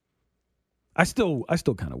 I still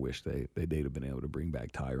kind of wish they'd have been able to bring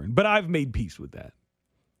back Tyrann, but I've made peace with that.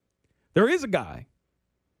 There is a guy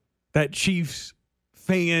that Chiefs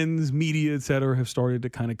fans, media, et cetera, have started to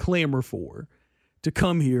kind of clamor for to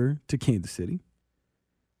come here to Kansas City.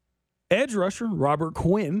 Edge rusher Robert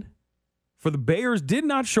Quinn for the Bears did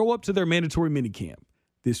not show up to their mandatory minicamp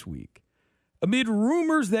this week, amid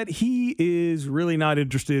rumors that he is really not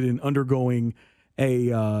interested in undergoing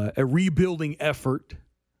a rebuilding effort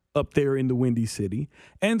up there in the Windy City.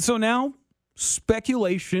 And so now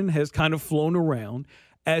speculation has kind of flown around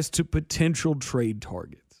as to potential trade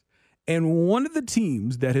targets. And one of the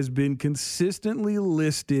teams that has been consistently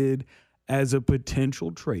listed as a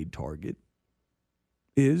potential trade target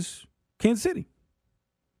is Kansas City.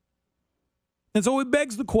 And so it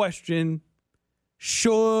begs the question,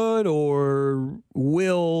 should or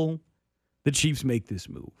will the Chiefs make this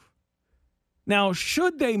move? Now,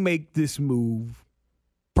 should they make this move?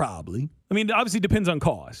 Probably. I mean, it obviously depends on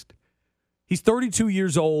cost. He's 32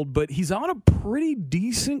 years old, but he's on a pretty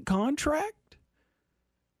decent contract.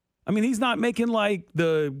 I mean, he's not making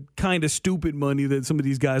the kind of stupid money that some of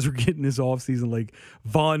these guys are getting this offseason, like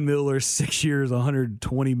Von Miller, 6 years,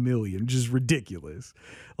 $120 million, which is ridiculous.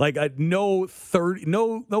 No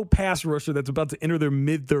pass rusher that's about to enter their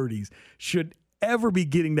mid-30s should ever be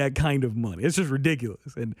getting that kind of money. It's just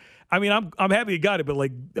ridiculous. And I mean, I'm happy he got it, but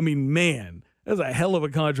man, that's a hell of a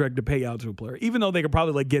contract to pay out to a player, even though they could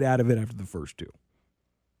probably get out of it after the first two.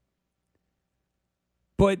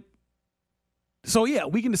 But so yeah,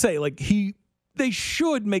 we can say they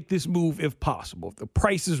should make this move if possible. If the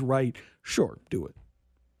price is right, sure, do it.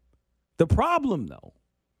 The problem though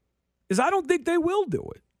is I don't think they will do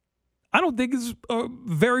it. I don't think it's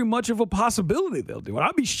very much of a possibility they'll do it.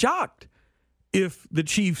 I'd be shocked if the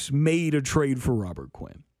Chiefs made a trade for Robert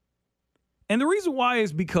Quinn. And the reason why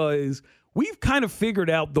is because we've kind of figured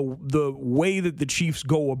out the way that the Chiefs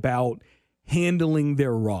go about handling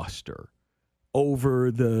their roster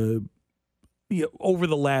over the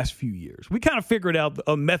last few years. We kind of figured out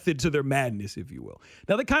a method to their madness, if you will.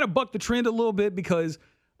 Now, they kind of bucked the trend a little bit because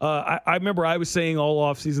I remember I was saying all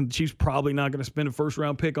offseason the Chiefs probably not going to spend a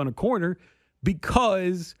first-round pick on a corner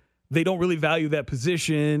because they don't really value that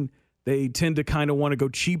position. They tend to kind of want to go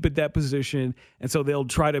cheap at that position, and so they'll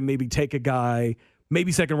try to maybe take a guy,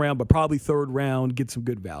 maybe second round, but probably third round, get some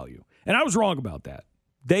good value. And I was wrong about that.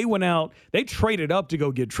 They went out, they traded up to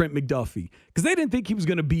go get Trent McDuffie because they didn't think he was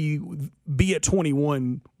going to be at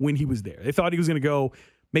 21 when he was there. They thought he was going to go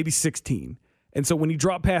maybe 16. And so when he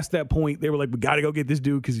dropped past that point, they were like, we got to go get this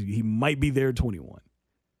dude because he might be there at 21.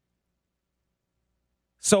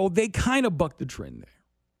 So they kind of bucked the trend there.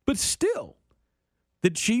 But still,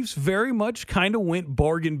 the Chiefs very much kind of went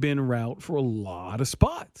bargain bin route for a lot of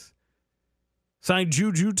spots. Signed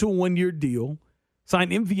Juju to a one-year deal.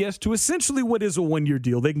 Signed MVS to essentially what is a one-year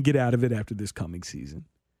deal. They can get out of it after this coming season.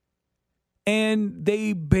 And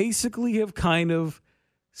they basically have kind of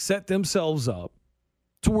set themselves up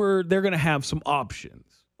to where they're going to have some options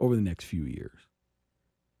over the next few years.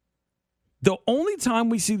 The only time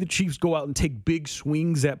we see the Chiefs go out and take big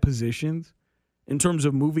swings at positions in terms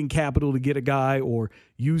of moving capital to get a guy or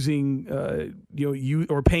using,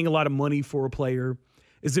 or paying a lot of money for a player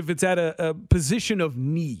is if it's at a position of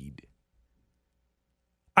need.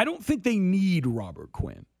 I don't think they need Robert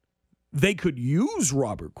Quinn. They could use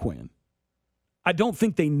Robert Quinn. I don't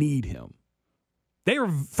think they need him. They are,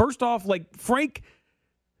 first off, like Frank,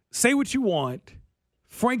 say what you want.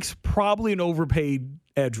 Frank's probably an overpaid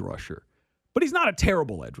edge rusher, but he's not a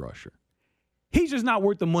terrible edge rusher. He's just not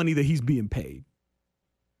worth the money that he's being paid.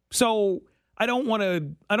 So I don't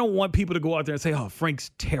want people to go out there and say, oh,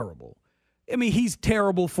 Frank's terrible. I mean, he's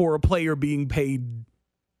terrible for a player being paid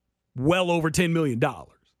well over $10 million.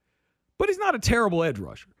 But he's not a terrible edge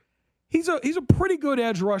rusher. He's a pretty good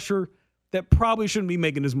edge rusher that probably shouldn't be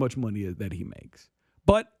making as much money that he makes.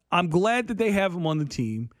 But I'm glad that they have him on the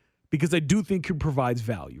team because I do think he provides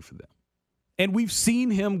value for them. And we've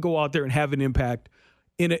seen him go out there and have an impact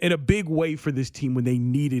in a big way for this team when they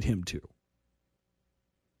needed him to.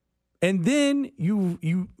 And then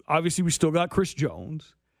you obviously we still got Chris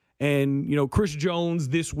Jones. And, Chris Jones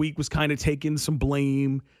this week was kind of taking some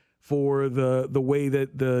blame for the way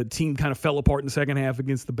that the team kind of fell apart in the second half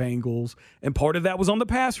against the Bengals. And part of that was on the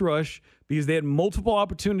pass rush because they had multiple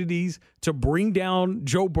opportunities to bring down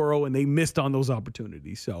Joe Burrow, and they missed on those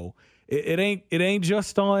opportunities. So it ain't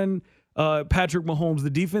just on Patrick Mahomes.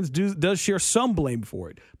 The defense does share some blame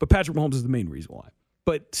for it, but Patrick Mahomes is the main reason why.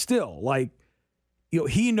 But still,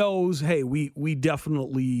 he knows, hey, we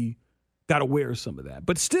definitely got to wear some of that.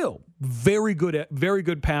 But still, very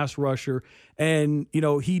good pass rusher. And,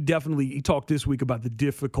 he talked this week about the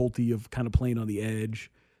difficulty of kind of playing on the edge.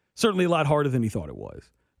 Certainly a lot harder than he thought it was.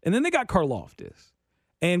 And then they got Karlaftis.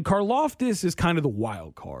 And Karlaftis is kind of the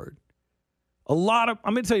wild card. I'm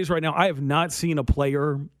going to tell you this right now, I have not seen a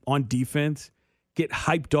player on defense get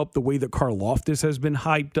hyped up the way that Karlaftis has been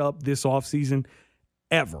hyped up this offseason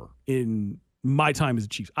ever in my time as a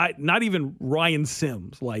Chiefs. Not even Ryan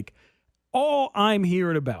Sims. All I'm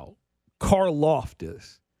hearing about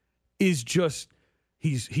Karlaftis is just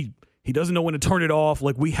he doesn't know when to turn it off.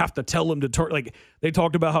 We have to tell him to turn. They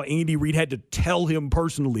talked about how Andy Reid had to tell him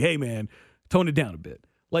personally, hey, man, tone it down a bit.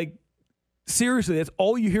 Seriously, that's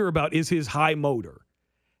all you hear about is his high motor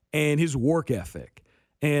and his work ethic.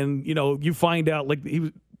 And, you find out,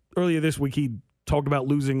 earlier this week, he talked about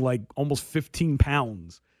losing, almost 15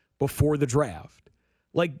 pounds before the draft.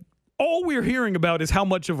 All we're hearing about is how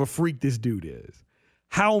much of a freak this dude is,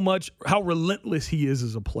 how relentless he is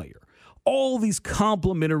as a player, all these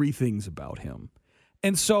complimentary things about him.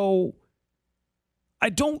 And so I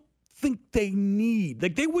don't think they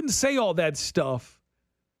they wouldn't say all that stuff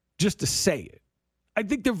just to say it. I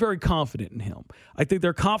think they're very confident in him. I think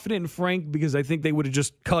they're confident in Frank because I think they would have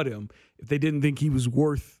just cut him if they didn't think he was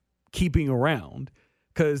worth keeping around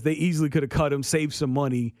because they easily could have cut him, saved some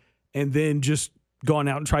money, and then just gone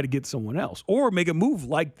out and try to get someone else or make a move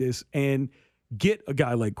like this and get a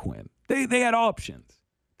guy like Quinn. They had options.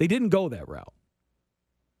 They didn't go that route.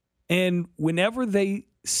 And whenever they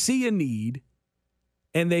see a need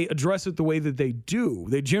and they address it the way that they do,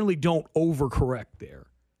 they generally don't overcorrect there.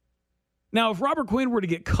 Now, if Robert Quinn were to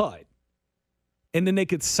get cut and then they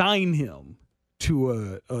could sign him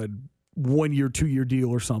to a 1-year, 2-year deal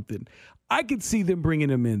or something, I could see them bringing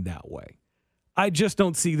him in that way. I just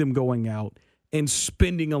don't see them going out and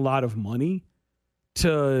spending a lot of money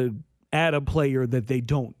to add a player that they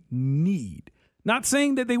don't need. Not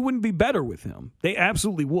saying that they wouldn't be better with him. They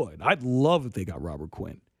absolutely would. I'd love if they got Robert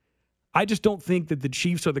Quinn. I just don't think that the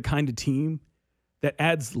Chiefs are the kind of team that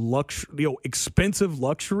adds expensive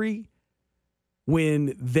luxury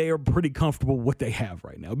when they're pretty comfortable with what they have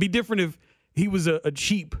right now. It'd be different if he was a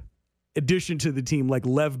cheap addition to the team like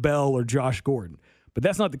Lev Bell or Josh Gordon. But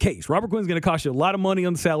that's not the case. Robert Quinn's going to cost you a lot of money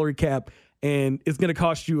on the salary cap, and it's going to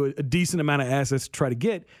cost you a decent amount of assets to try to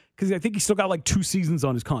get because I think he's still got 2 seasons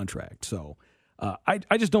on his contract. So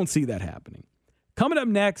I just don't see that happening. Coming up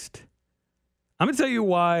next, I'm going to tell you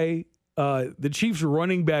why the Chiefs'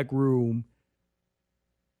 running back room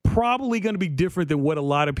probably going to be different than what a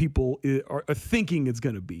lot of people are thinking it's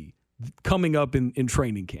going to be coming up in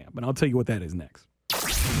training camp. And I'll tell you what that is next.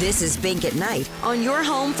 This is Bink at Night on your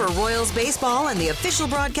home for Royals baseball and the official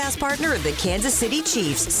broadcast partner of the Kansas City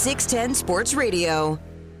Chiefs, 610 Sports Radio.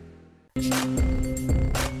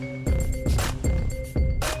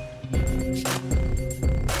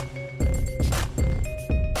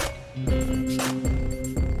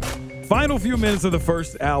 Final few minutes of the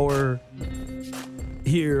first hour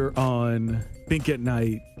here on Bink at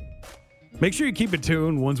Night. Make sure you keep it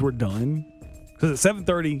tuned once we're done, because at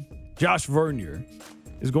 7:30, Josh Vernier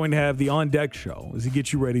is going to have the On Deck show as he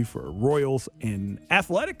gets you ready for Royals and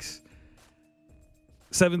athletics.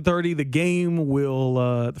 7:30, the game will,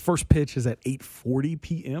 the first pitch is at 8:40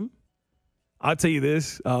 p.m. I'll tell you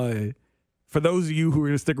this, for those of you who are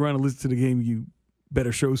going to stick around and listen to the game, you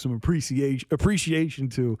better show some appreciation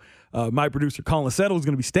to my producer, Colin Settle, who's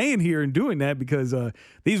going to be staying here and doing that, because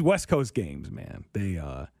these West Coast games, man, they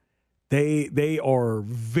are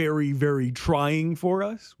very, very trying for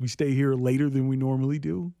us. We stay here later than we normally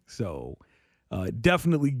do. So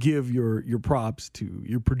definitely give your props to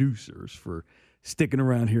your producers for sticking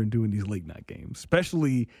around here and doing these late night games,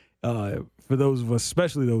 especially for those of us,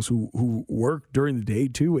 especially those who work during the day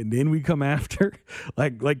too. And then we come after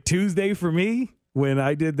like Tuesday for me when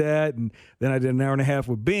I did that. And then I did an hour and a half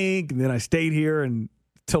with Bink. And then I stayed here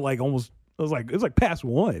until it was like past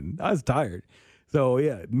 1. I was tired. So,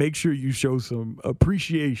 yeah, make sure you show some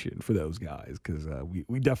appreciation for those guys, because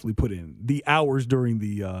we definitely put in the hours during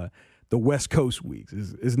the West Coast weeks.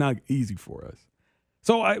 It's not easy for us.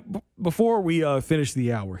 So, before we finish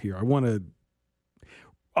the hour here, I want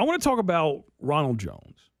to talk about Ronald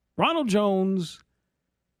Jones. Ronald Jones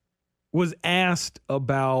was asked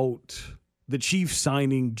about the Chiefs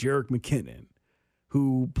signing Jerick McKinnon,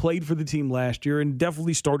 who played for the team last year and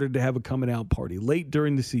definitely started to have a coming out party late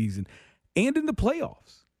during the season. And in the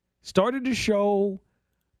playoffs, started to show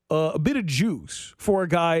a bit of juice for a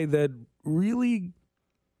guy that really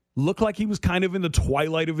looked like he was kind of in the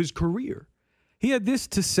twilight of his career. He had this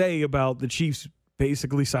to say about the Chiefs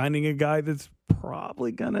basically signing a guy that's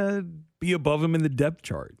probably going to be above him in the depth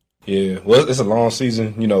chart. Yeah, well, it's a long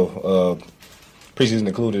season, preseason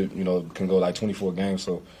included, can go like 24 games.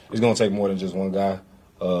 So it's going to take more than just one guy.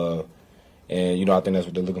 And, I think that's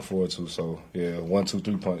what they're looking forward to. So, yeah, 1, 2,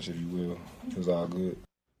 3 punch, if you will. It's all good.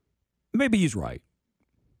 Maybe he's right.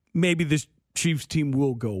 Maybe this Chiefs team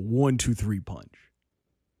will go 1, 2, 3 punch.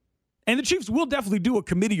 And the Chiefs will definitely do a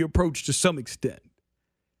committee approach to some extent.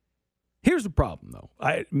 Here's the problem, though.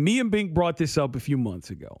 Me and Bink brought this up a few months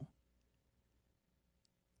ago.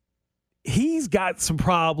 He's got some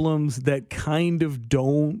problems that kind of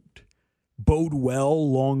don't bode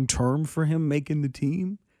well long-term for him making the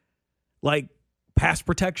team. Like pass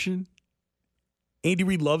protection. Andy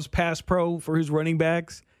Reid loves pass pro for his running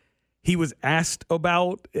backs.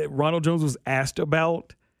 Ronald Jones was asked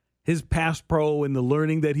about his pass pro and the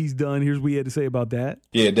learning that he's done. Here's what he had to say about that.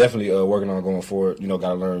 Yeah, definitely working on going forward. Got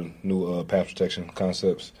to learn new pass protection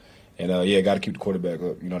concepts. And, got to keep the quarterback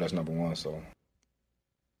up. That's number one. So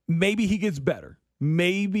maybe he gets better.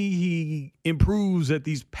 Maybe he improves at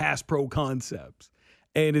these pass pro concepts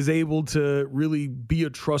and is able to really be a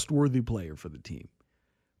trustworthy player for the team.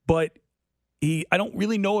 But I don't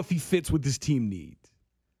really know if he fits what this team needs.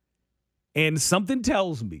 And something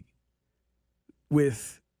tells me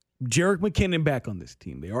with Jerick McKinnon back on this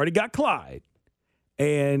team, they already got Clyde,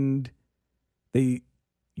 and you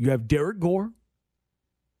have Derek Gore,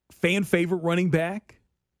 fan favorite running back.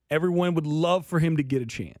 Everyone would love for him to get a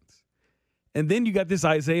chance. And then you got this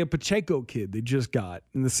Isaiah Pacheco kid they just got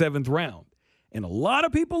in the 7th round. And a lot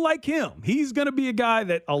of people like him. He's going to be a guy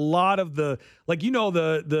that a lot of the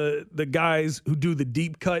guys who do the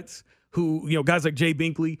deep cuts, guys like Jay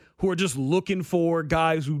Binkley, who are just looking for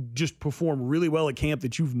guys who just perform really well at camp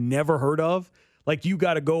that you've never heard of. Like, you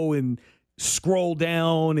got to go and scroll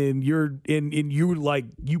down and you're like,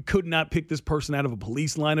 you could not pick this person out of a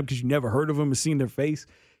police lineup because you never heard of them and seen their face.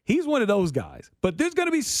 He's one of those guys. But there's going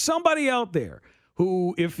to be somebody out there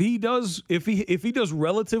who, if he does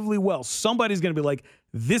relatively well, somebody's going to be like,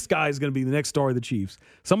 this guy is going to be the next star of the Chiefs.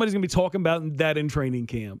 Somebody's going to be talking about that in training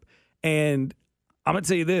camp. And I'm going to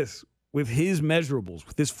tell you this, with his measurables,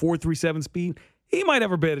 with his 4.37 speed, he might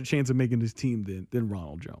have a better chance of making this team than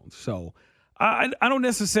Ronald Jones. So I don't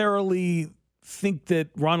necessarily think that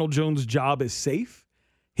Ronald Jones' job is safe.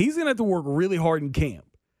 He's going to have to work really hard in camp,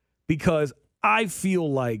 because I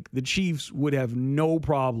feel like the Chiefs would have no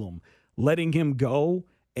problem letting him go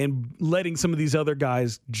and letting some of these other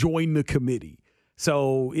guys join the committee.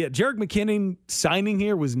 So, yeah, Jerick McKinnon signing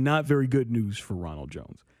here was not very good news for Ronald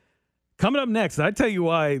Jones. Coming up next, I tell you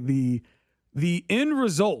why the end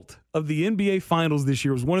result of the NBA Finals this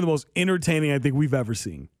year was one of the most entertaining I think we've ever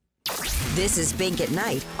seen. This is Bink at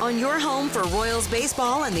Night on your home for Royals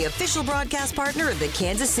baseball and the official broadcast partner of the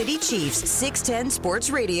Kansas City Chiefs, 610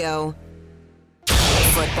 Sports Radio.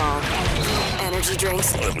 Football, energy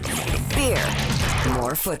drinks, beer,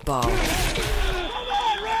 more football.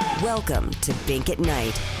 Welcome to Bink at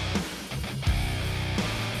Night.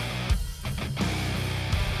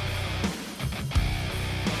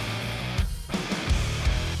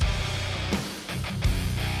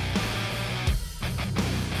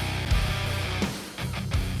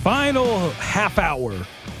 Final half hour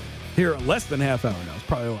here, less than half hour now.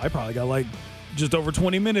 I probably got like just over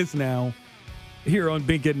 20 minutes now here on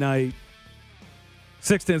Bink at Night,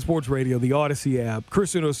 610 Sports Radio, the Odyssey app.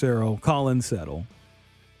 Chris Unoserro, Colin Settle.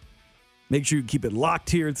 Make sure you keep it locked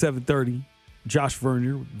here at 7:30. Josh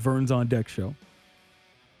Vernier, Vern's on Deck show.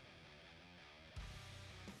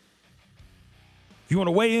 If you want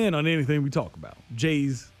to weigh in on anything we talk about,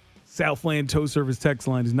 Jay's Southland Tow Service text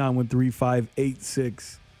line is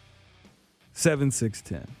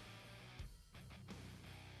 913-586-7610.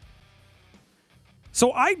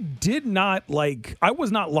 So I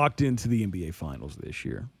was not locked into the NBA Finals this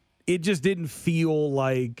year. It just didn't feel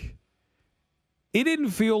like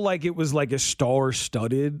it was like as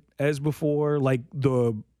star-studded as before. It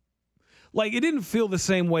didn't feel the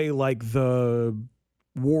same way like the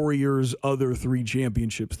Warriors' other 3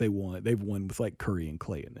 championships they've won with like Curry and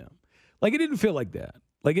Clay and them. Like, it didn't feel like that.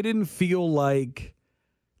 Like, it didn't feel like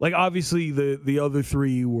obviously the other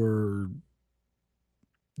 3 were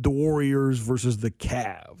the Warriors versus the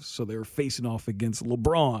Cavs. So they were facing off against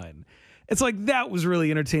LeBron. It's like that was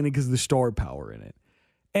really entertaining because of the star power in it.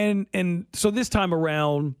 And so this time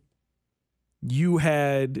around, you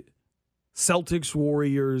had Celtics,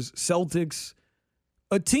 Warriors, Celtics,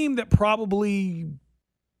 a team that probably,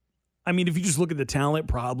 I mean, if you just look at the talent,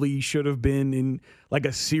 probably should have been in like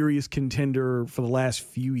a serious contender for the last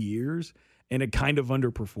few years, and it kind of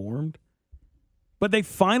underperformed. But they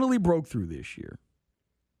finally broke through this year.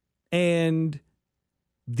 And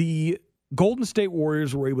the Golden State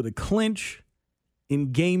Warriors were able to clinch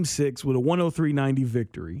in Game 6 with a 103-90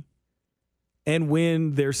 victory and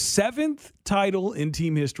win their 7th title in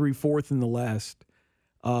team history, 4th in the last,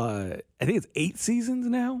 I think it's 8 seasons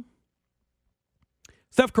now.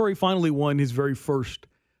 Steph Curry finally won his very first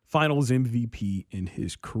Finals MVP in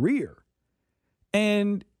his career.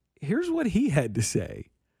 And here's what he had to say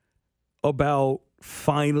about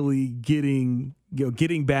finally getting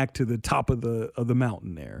back to the top of the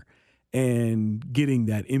mountain there and getting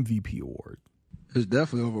that MVP award. It was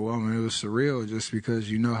definitely overwhelming. It was surreal just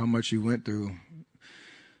because you know how much you went through,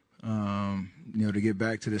 to get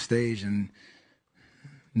back to the stage. And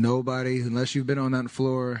nobody, unless you've been on that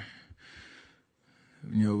floor,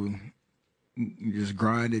 you just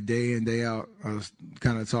grinded day in, day out. I was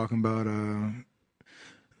kind of talking about,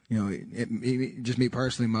 just me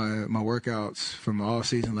personally, my workouts from all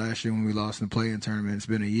season last year when we lost in the play-in tournament. It's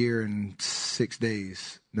been a year and 6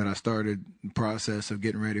 days that I started the process of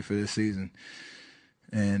getting ready for this season.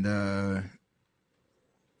 And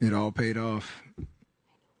it all paid off.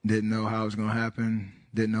 Didn't know how it was going to happen.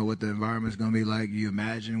 Didn't know what the environment's going to be like. You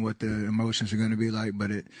imagine what the emotions are going to be like,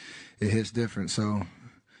 but it hits different. So,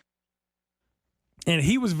 and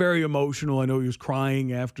he was very emotional. I know he was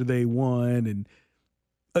crying after they won. And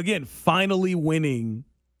again, finally winning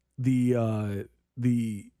the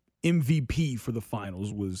MVP for the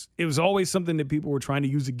finals was always something that people were trying to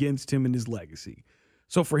use against him and his legacy.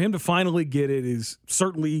 So for him to finally get it is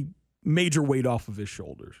certainly major weight off of his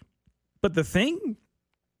shoulders. But the thing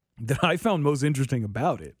that I found most interesting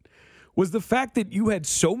about it was the fact that you had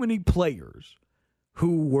so many players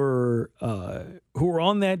who were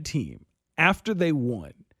on that team after they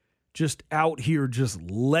won, just out here just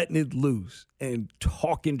letting it loose and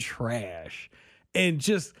talking trash and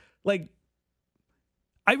just like,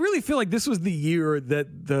 I really feel like this was the year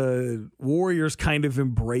that the Warriors kind of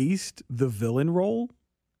embraced the villain role.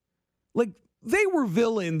 Like, they were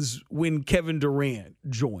villains when Kevin Durant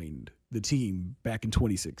joined the team back in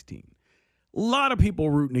 2016. A lot of people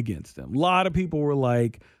rooting against him. A lot of people were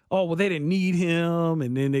like, oh, well, they didn't need him.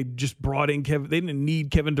 And then they just brought in Kevin. They didn't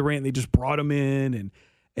need Kevin Durant. They just brought him in.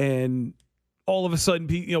 And all of a sudden,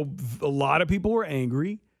 a lot of people were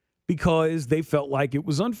angry because they felt like it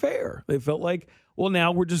was unfair. They felt like, well,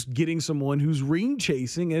 now we're just getting someone who's ring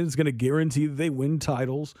chasing and it's going to guarantee that they win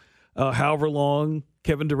titles however long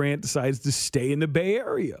Kevin Durant decides to stay in the Bay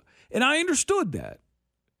Area. And I understood that.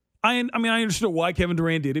 I understood why Kevin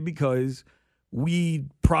Durant did it because we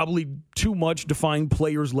probably too much define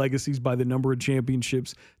players' legacies by the number of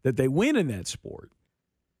championships that they win in that sport.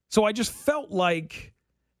 So I just felt like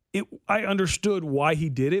I understood why he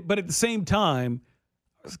did it, but at the same time,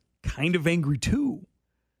 I was kind of angry too,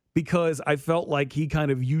 because I felt like he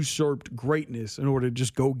kind of usurped greatness in order to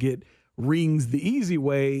just go get rings the easy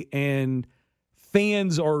way, and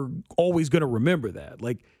fans are always going to remember that.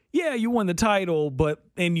 Like, yeah, you won the title,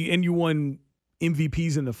 and you won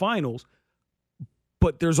MVPs in the finals,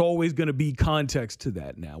 but there's always going to be context to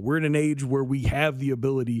that now. We're in an age where we have the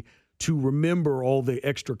ability to remember all the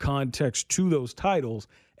extra context to those titles,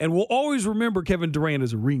 and we'll always remember Kevin Durant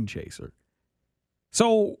as a ring chaser.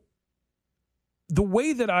 So the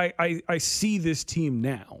way that I see this team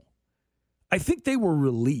now, I think they were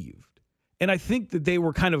relieved, and I think that they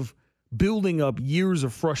were kind of building up years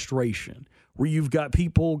of frustration where you've got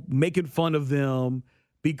people making fun of them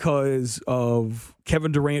because of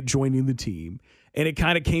Kevin Durant joining the team. And it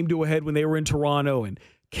kind of came to a head when they were in Toronto, and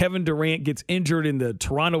Kevin Durant gets injured and the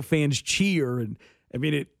Toronto fans cheer. And I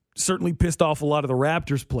mean, it certainly pissed off a lot of the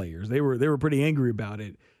Raptors players. They were pretty angry about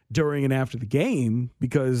it during and after the game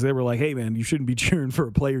because they were like, hey, man, you shouldn't be cheering for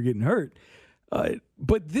a player getting hurt.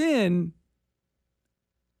 But then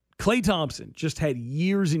Klay Thompson just had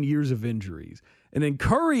years and years of injuries. And then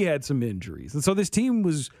Curry had some injuries. And so this team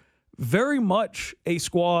was very much a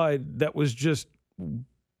squad that was just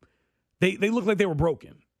they looked like they were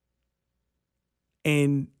broken.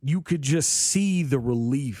 And you could just see the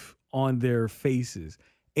relief on their faces.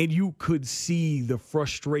 And you could see the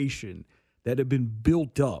frustration that had been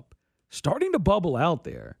built up starting to bubble out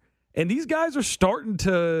there. And these guys are starting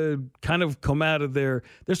to kind of come out of they're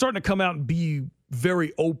starting to come out and be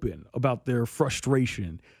very open about their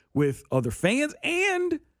frustration with other fans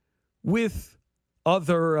and with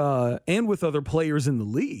other players in the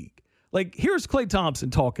league. Like, here's Klay Thompson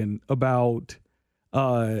talking about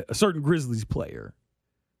a certain Grizzlies player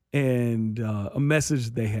and a message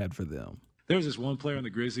they had for them. There was this one player on the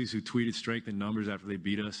Grizzlies who tweeted strength in numbers after they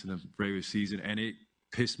beat us in the regular season, and it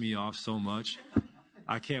pissed me off so much.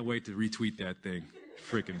 I can't wait to retweet that thing.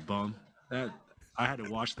 Freaking bum. I had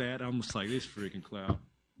to watch that. I'm just like, this freaking clown.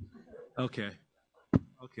 Okay.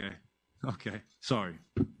 Sorry.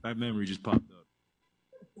 That memory just popped up.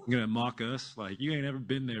 You're going to mock us? Like, you ain't ever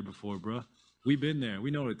been there before, bro. We've been there.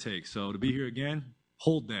 We know what it takes. So to be here again,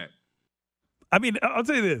 hold that. I mean, I'll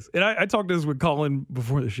tell you this, and I talked to this with Colin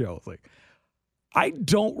before the show. It's like, I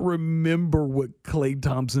don't remember what Klay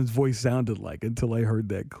Thompson's voice sounded like until I heard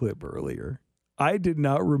that clip earlier. I did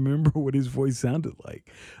not remember what his voice sounded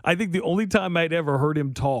like. I think the only time I'd ever heard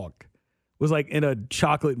him talk was like in a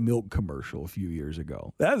chocolate milk commercial a few years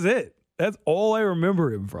ago. That's it. That's all I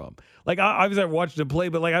remember him from. Like, obviously I watched him play,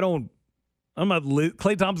 but like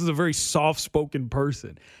Klay Thompson's a very soft-spoken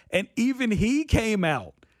person. And even he came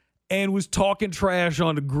out and was talking trash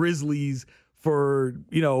on the Grizzlies for,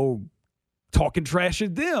 talking trash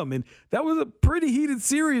at them. And that was a pretty heated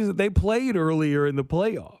series that they played earlier in the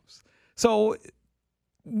playoffs. So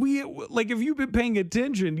if you've been paying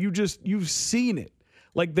attention, you've seen it.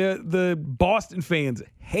 Like the Boston fans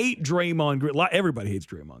hate Draymond Green. Everybody hates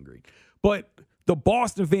Draymond Green. But the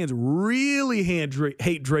Boston fans really hate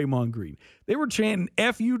Draymond Green. They were chanting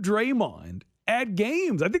F you Draymond at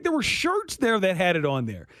games. I think there were shirts there that had it on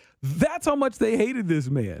there. That's how much they hated this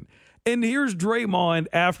man. And here's Draymond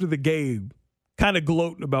after the game kind of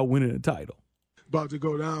gloating about winning a title. About to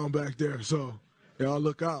go down back there, so y'all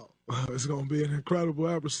look out. It's going to be an incredible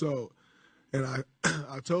episode. And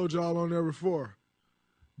I told y'all on there before,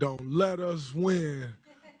 don't let us win.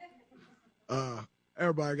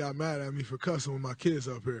 Everybody got mad at me for cussing with my kids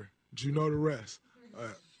up here. But you know the rest.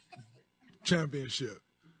 Championship.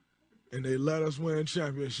 And they let us win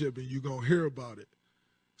championship, and you're going to hear about it.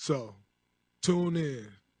 So tune in.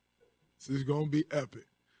 This is going to be epic.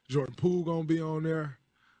 Jordan Poole going to be on there.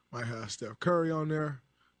 Might have Steph Curry on there.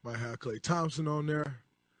 Might have Klay Thompson on there.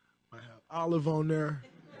 Might have Olive on there.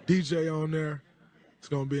 DJ on there. It's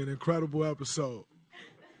going to be an incredible episode.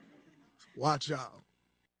 Watch out.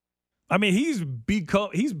 I mean, he's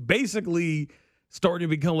basically starting to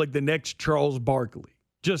become like the next Charles Barkley.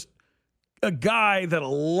 Just a guy that a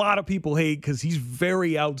lot of people hate because he's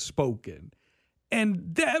very outspoken.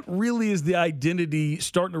 And that really is the identity,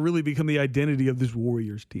 starting to really become the identity of this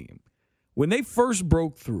Warriors team. When they first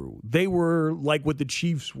broke through, they were like what the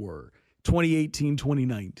Chiefs were, 2018,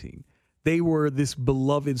 2019. They were this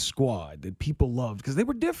beloved squad that people loved because they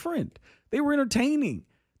were different. They were entertaining.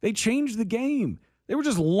 They changed the game. They were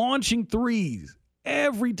just launching threes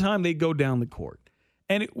every time they go down the court.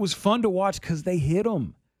 And it was fun to watch because they hit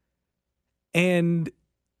them. And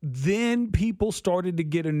then people started to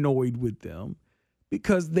get annoyed with them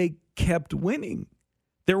because they kept winning.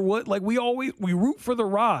 There was we root for the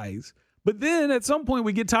rise, but then at some point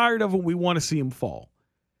we get tired of them. We want to see them fall.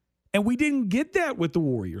 And we didn't get that with the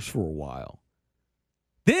Warriors for a while.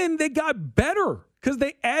 Then they got better because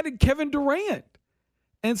they added Kevin Durant.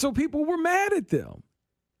 And so people were mad at them.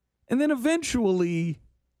 And then eventually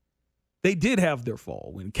they did have their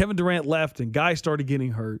fall when Kevin Durant left and guys started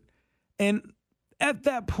getting hurt. And at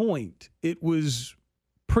that point, it was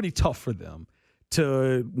pretty tough for them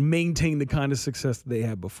to maintain the kind of success that they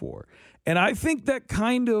had before. And I think that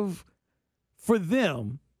kind of, for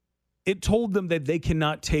them, it told them that they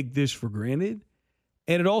cannot take this for granted.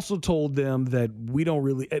 And it also told them that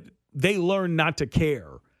they learned not to care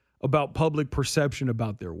about public perception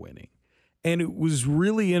about their winning. And it was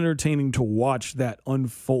really entertaining to watch that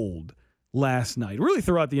unfold last night, really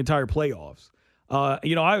throughout the entire playoffs.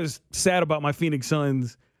 I was sad about my Phoenix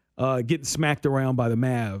Suns getting smacked around by the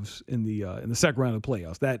Mavs in the second round of the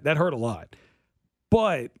playoffs. That hurt a lot.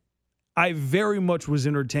 But I very much was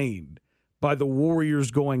entertained by the Warriors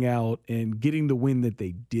going out and getting the win that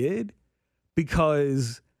they did,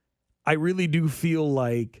 because I really do feel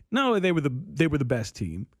like not only they were the best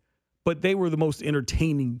team, but they were the most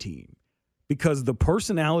entertaining team, because the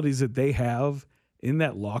personalities that they have in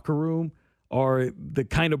that locker room are the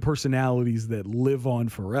kind of personalities that live on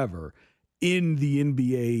forever in the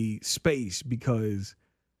NBA space, because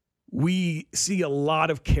we see a lot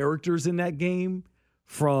of characters in that game,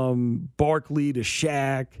 from Barkley to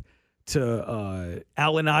Shaq to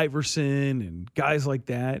Allen Iverson and guys like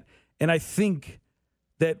that. And I think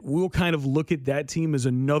that we'll kind of look at that team as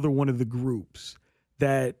another one of the groups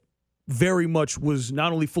that very much was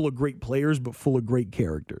not only full of great players, but full of great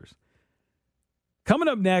characters. Coming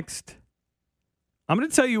up next, I'm going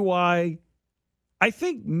to tell you why I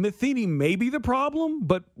think Matheny may be the problem,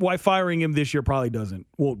 but why firing him this year probably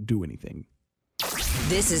won't do anything.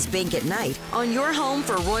 This is Bink at Night on your home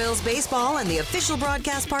for Royals baseball and the official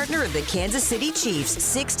broadcast partner of the Kansas City Chiefs,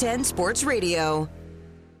 610 Sports Radio.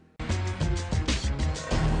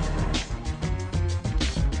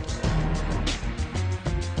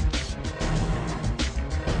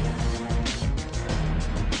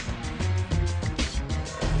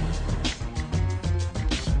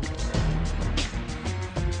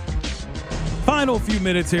 Final few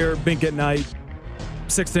minutes here, Bink at Night,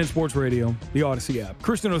 610 Sports Radio, the Odyssey app.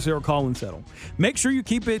 Chris Unoserro, Colin Settle. Make sure you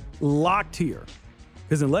keep it locked here,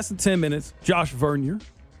 because in less than 10 minutes, Josh Vernier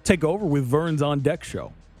take over with Vern's On Deck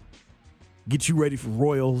show. Get you ready for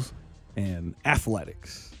Royals and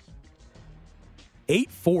athletics.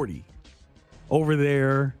 8:40 over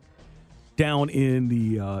there down in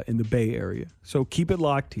the Bay Area. So keep it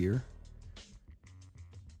locked here.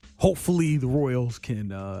 Hopefully the Royals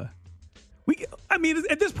can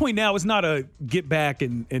at this point now, it's not a get back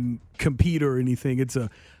and compete or anything. It's a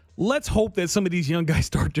let's hope that some of these young guys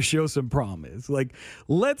start to show some promise.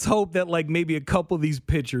 Let's hope that maybe a couple of these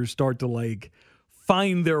pitchers start to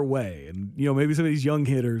find their way, and maybe some of these young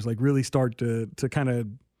hitters really start to kind of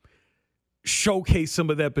showcase some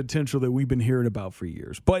of that potential that we've been hearing about for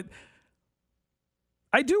years. But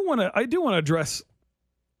I do want to address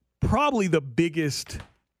probably the biggest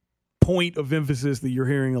point of emphasis that you're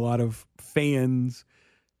hearing a lot of fans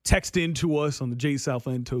text into us on the J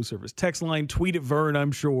Southland Tow Service text line. Tweet at Vern,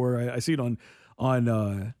 I'm sure. I see it on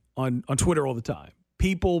Twitter all the time.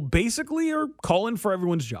 People basically are calling for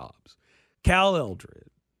everyone's jobs. Cal Eldred.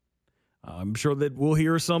 I'm sure that we'll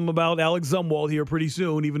hear some about Alex Zumwalt here pretty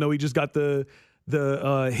soon, even though he just got the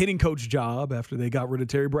hitting coach job after they got rid of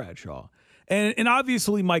Terry Bradshaw. And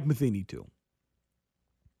obviously Mike Matheny too.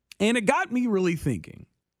 And it got me really thinking,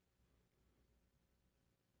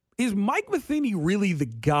 is Mike Matheny really the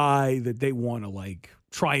guy that they want to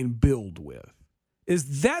try and build with?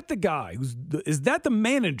 Is that the guy is that the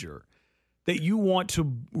manager that you want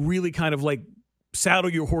to really kind of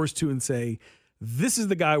saddle your horse to and say, this is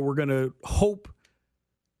the guy we're going to hope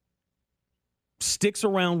sticks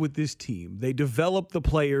around with this team? They develop the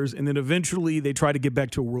players, and then eventually they try to get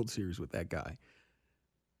back to a World Series with that guy.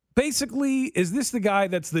 Basically, is this the guy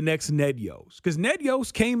that's the next Ned Yost? Because Ned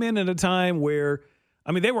Yost came in at a time where,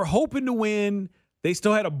 they were hoping to win. They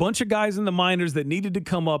still had a bunch of guys in the minors that needed to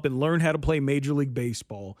come up and learn how to play Major League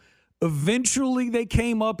Baseball. Eventually, they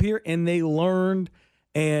came up here and they learned,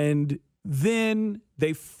 and then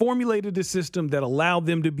they formulated a system that allowed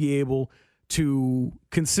them to be able to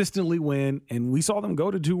consistently win, and we saw them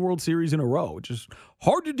go to 2 World Series in a row, which is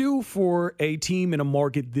hard to do for a team in a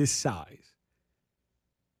market this size.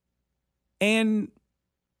 And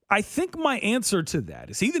I think my answer to that,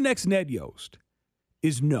 is he the next Ned Yost,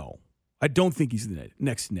 is no. I don't think he's the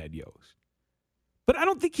next Ned Yost. But I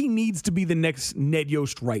don't think he needs to be the next Ned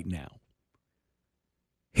Yost right now.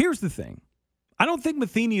 Here's the thing. I don't think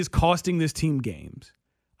Matheny is costing this team games.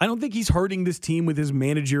 I don't think he's hurting this team with his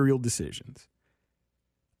managerial decisions.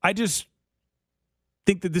 I just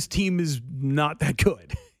think that this team is not that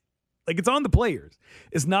good. Like, it's on the players.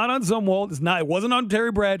 It's not on Zumwalt. It wasn't on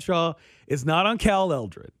Terry Bradshaw. It's not on Cal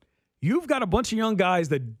Eldred. You've got a bunch of young guys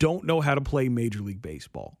that don't know how to play Major League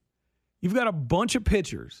Baseball. You've got a bunch of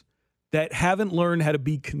pitchers that haven't learned how to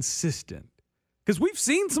be consistent. Because we've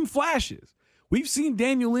seen some flashes. We've seen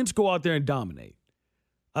Daniel Lynch go out there and dominate.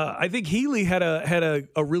 I think Healy had a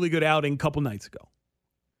really good outing a couple nights ago.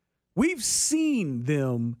 We've seen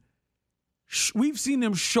them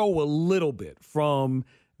show a little bit from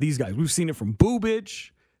these guys. We've seen it from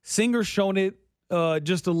Bubich. Singer's shown it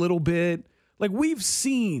just a little bit. Like, we've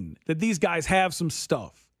seen that these guys have some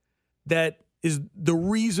stuff that is the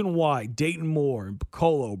reason why Dayton Moore and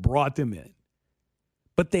Piccolo brought them in.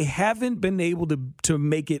 But they haven't been able to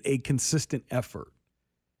make it a consistent effort.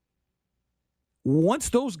 Once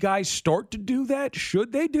those guys start to do that,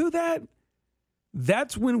 should they do that,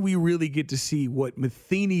 that's when we really get to see what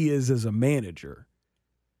Matheny is as a manager.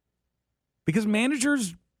 Because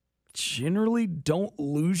managers generally don't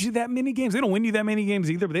lose you that many games. They don't win you that many games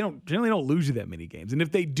either, but they generally don't lose you that many games. And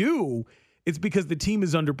if they do, it's because the team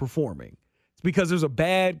is underperforming. It's because there's a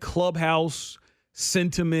bad clubhouse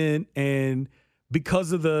sentiment, and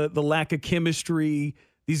because of the lack of chemistry,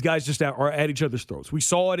 these guys just are at each other's throats. We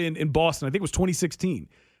saw it in Boston. I think it was 2016.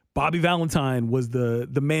 Bobby Valentine was the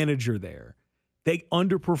manager there. They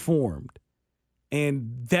underperformed.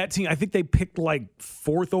 And that team, I think they picked like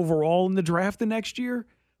 4th overall in the draft the next year.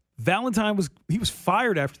 Valentine was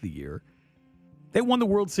fired after the year. They won the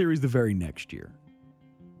World Series the very next year.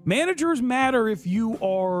 Managers matter if you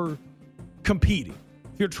are competing,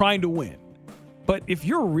 if you're trying to win. But if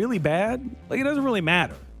you're really bad, like, it doesn't really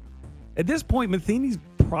matter. At this point, Matheny's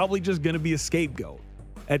probably just going to be a scapegoat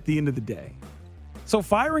at the end of the day. So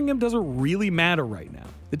firing him doesn't really matter right now.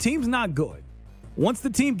 The team's not good. Once the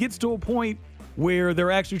team gets to a point where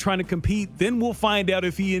they're actually trying to compete, then we'll find out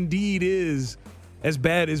if he indeed is as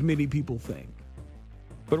bad as many people think.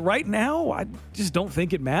 But right now, I just don't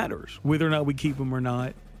think it matters whether or not we keep him or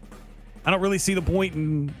not. I don't really see the point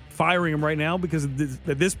in firing him right now, because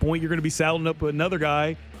at this point, you're going to be saddling up another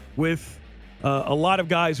guy with a lot of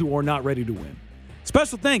guys who are not ready to win.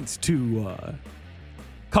 Special thanks to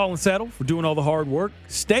Colin Settle for doing all the hard work.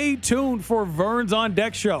 Stay tuned for Vern's On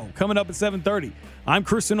Deck show coming up at 7:30. I'm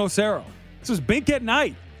Chris Unoserro. This is Bink at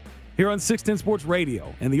Night here on 610 Sports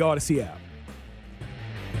Radio and the Odyssey app.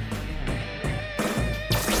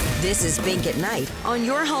 This is Bink at Night on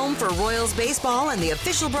your home for Royals baseball and the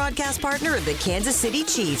official broadcast partner of the Kansas City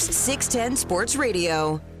Chiefs, 610 Sports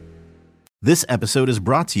Radio. This episode is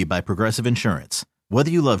brought to you by Progressive Insurance.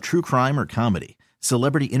 Whether you love true crime or comedy,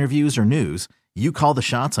 celebrity interviews or news, you call the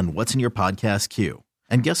shots on what's in your podcast queue.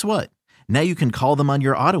 And guess what? Now you can call them on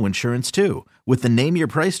your auto insurance too with the Name Your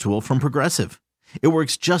Price tool from Progressive. It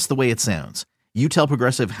works just the way it sounds. You tell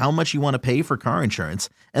Progressive how much you want to pay for car insurance,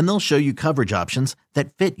 and they'll show you coverage options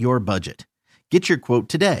that fit your budget. Get your quote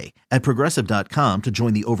today at Progressive.com to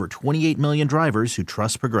join the over 28 million drivers who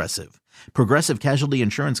trust Progressive. Progressive Casualty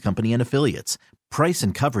Insurance Company and Affiliates. Price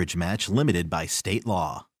and coverage match limited by state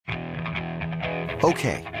law.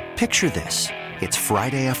 Okay, picture this. It's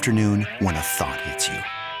Friday afternoon when a thought hits you.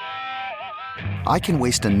 I can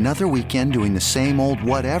waste another weekend doing the same old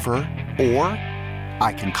whatever, or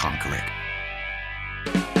I can conquer it.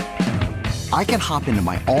 I can hop into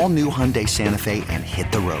my all-new Hyundai Santa Fe and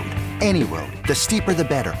hit the road. Any road. The steeper, the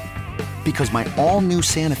better. Because my all-new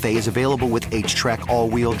Santa Fe is available with H-Track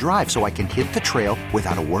all-wheel drive, so I can hit the trail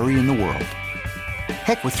without a worry in the world.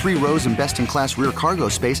 Heck, with 3 rows and best-in-class rear cargo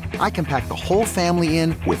space, I can pack the whole family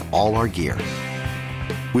in with all our gear.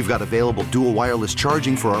 We've got available dual wireless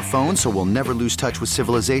charging for our phones, so we'll never lose touch with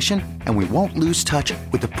civilization, and we won't lose touch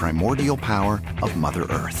with the primordial power of Mother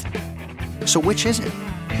Earth. So which is it?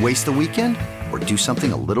 Waste the weekend or do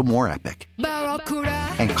something a little more epic?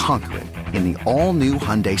 And conquer it in the all-new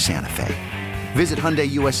Hyundai Santa Fe. Visit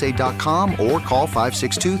HyundaiUSA.com or call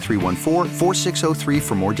 562-314-4603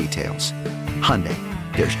 for more details. Hyundai,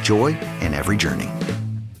 there's joy in every journey.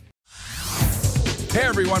 Hey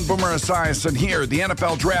everyone, Boomer Esiason here. The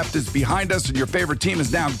NFL Draft is behind us and your favorite team is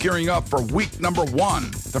now gearing up for week number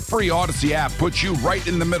 1. The free Odyssey app puts you right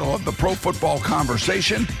in the middle of the pro football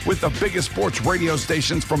conversation with the biggest sports radio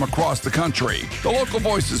stations from across the country. The local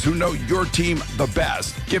voices who know your team the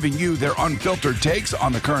best, giving you their unfiltered takes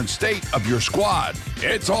on the current state of your squad.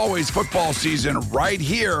 It's always football season right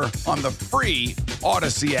here on the free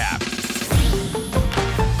Odyssey app.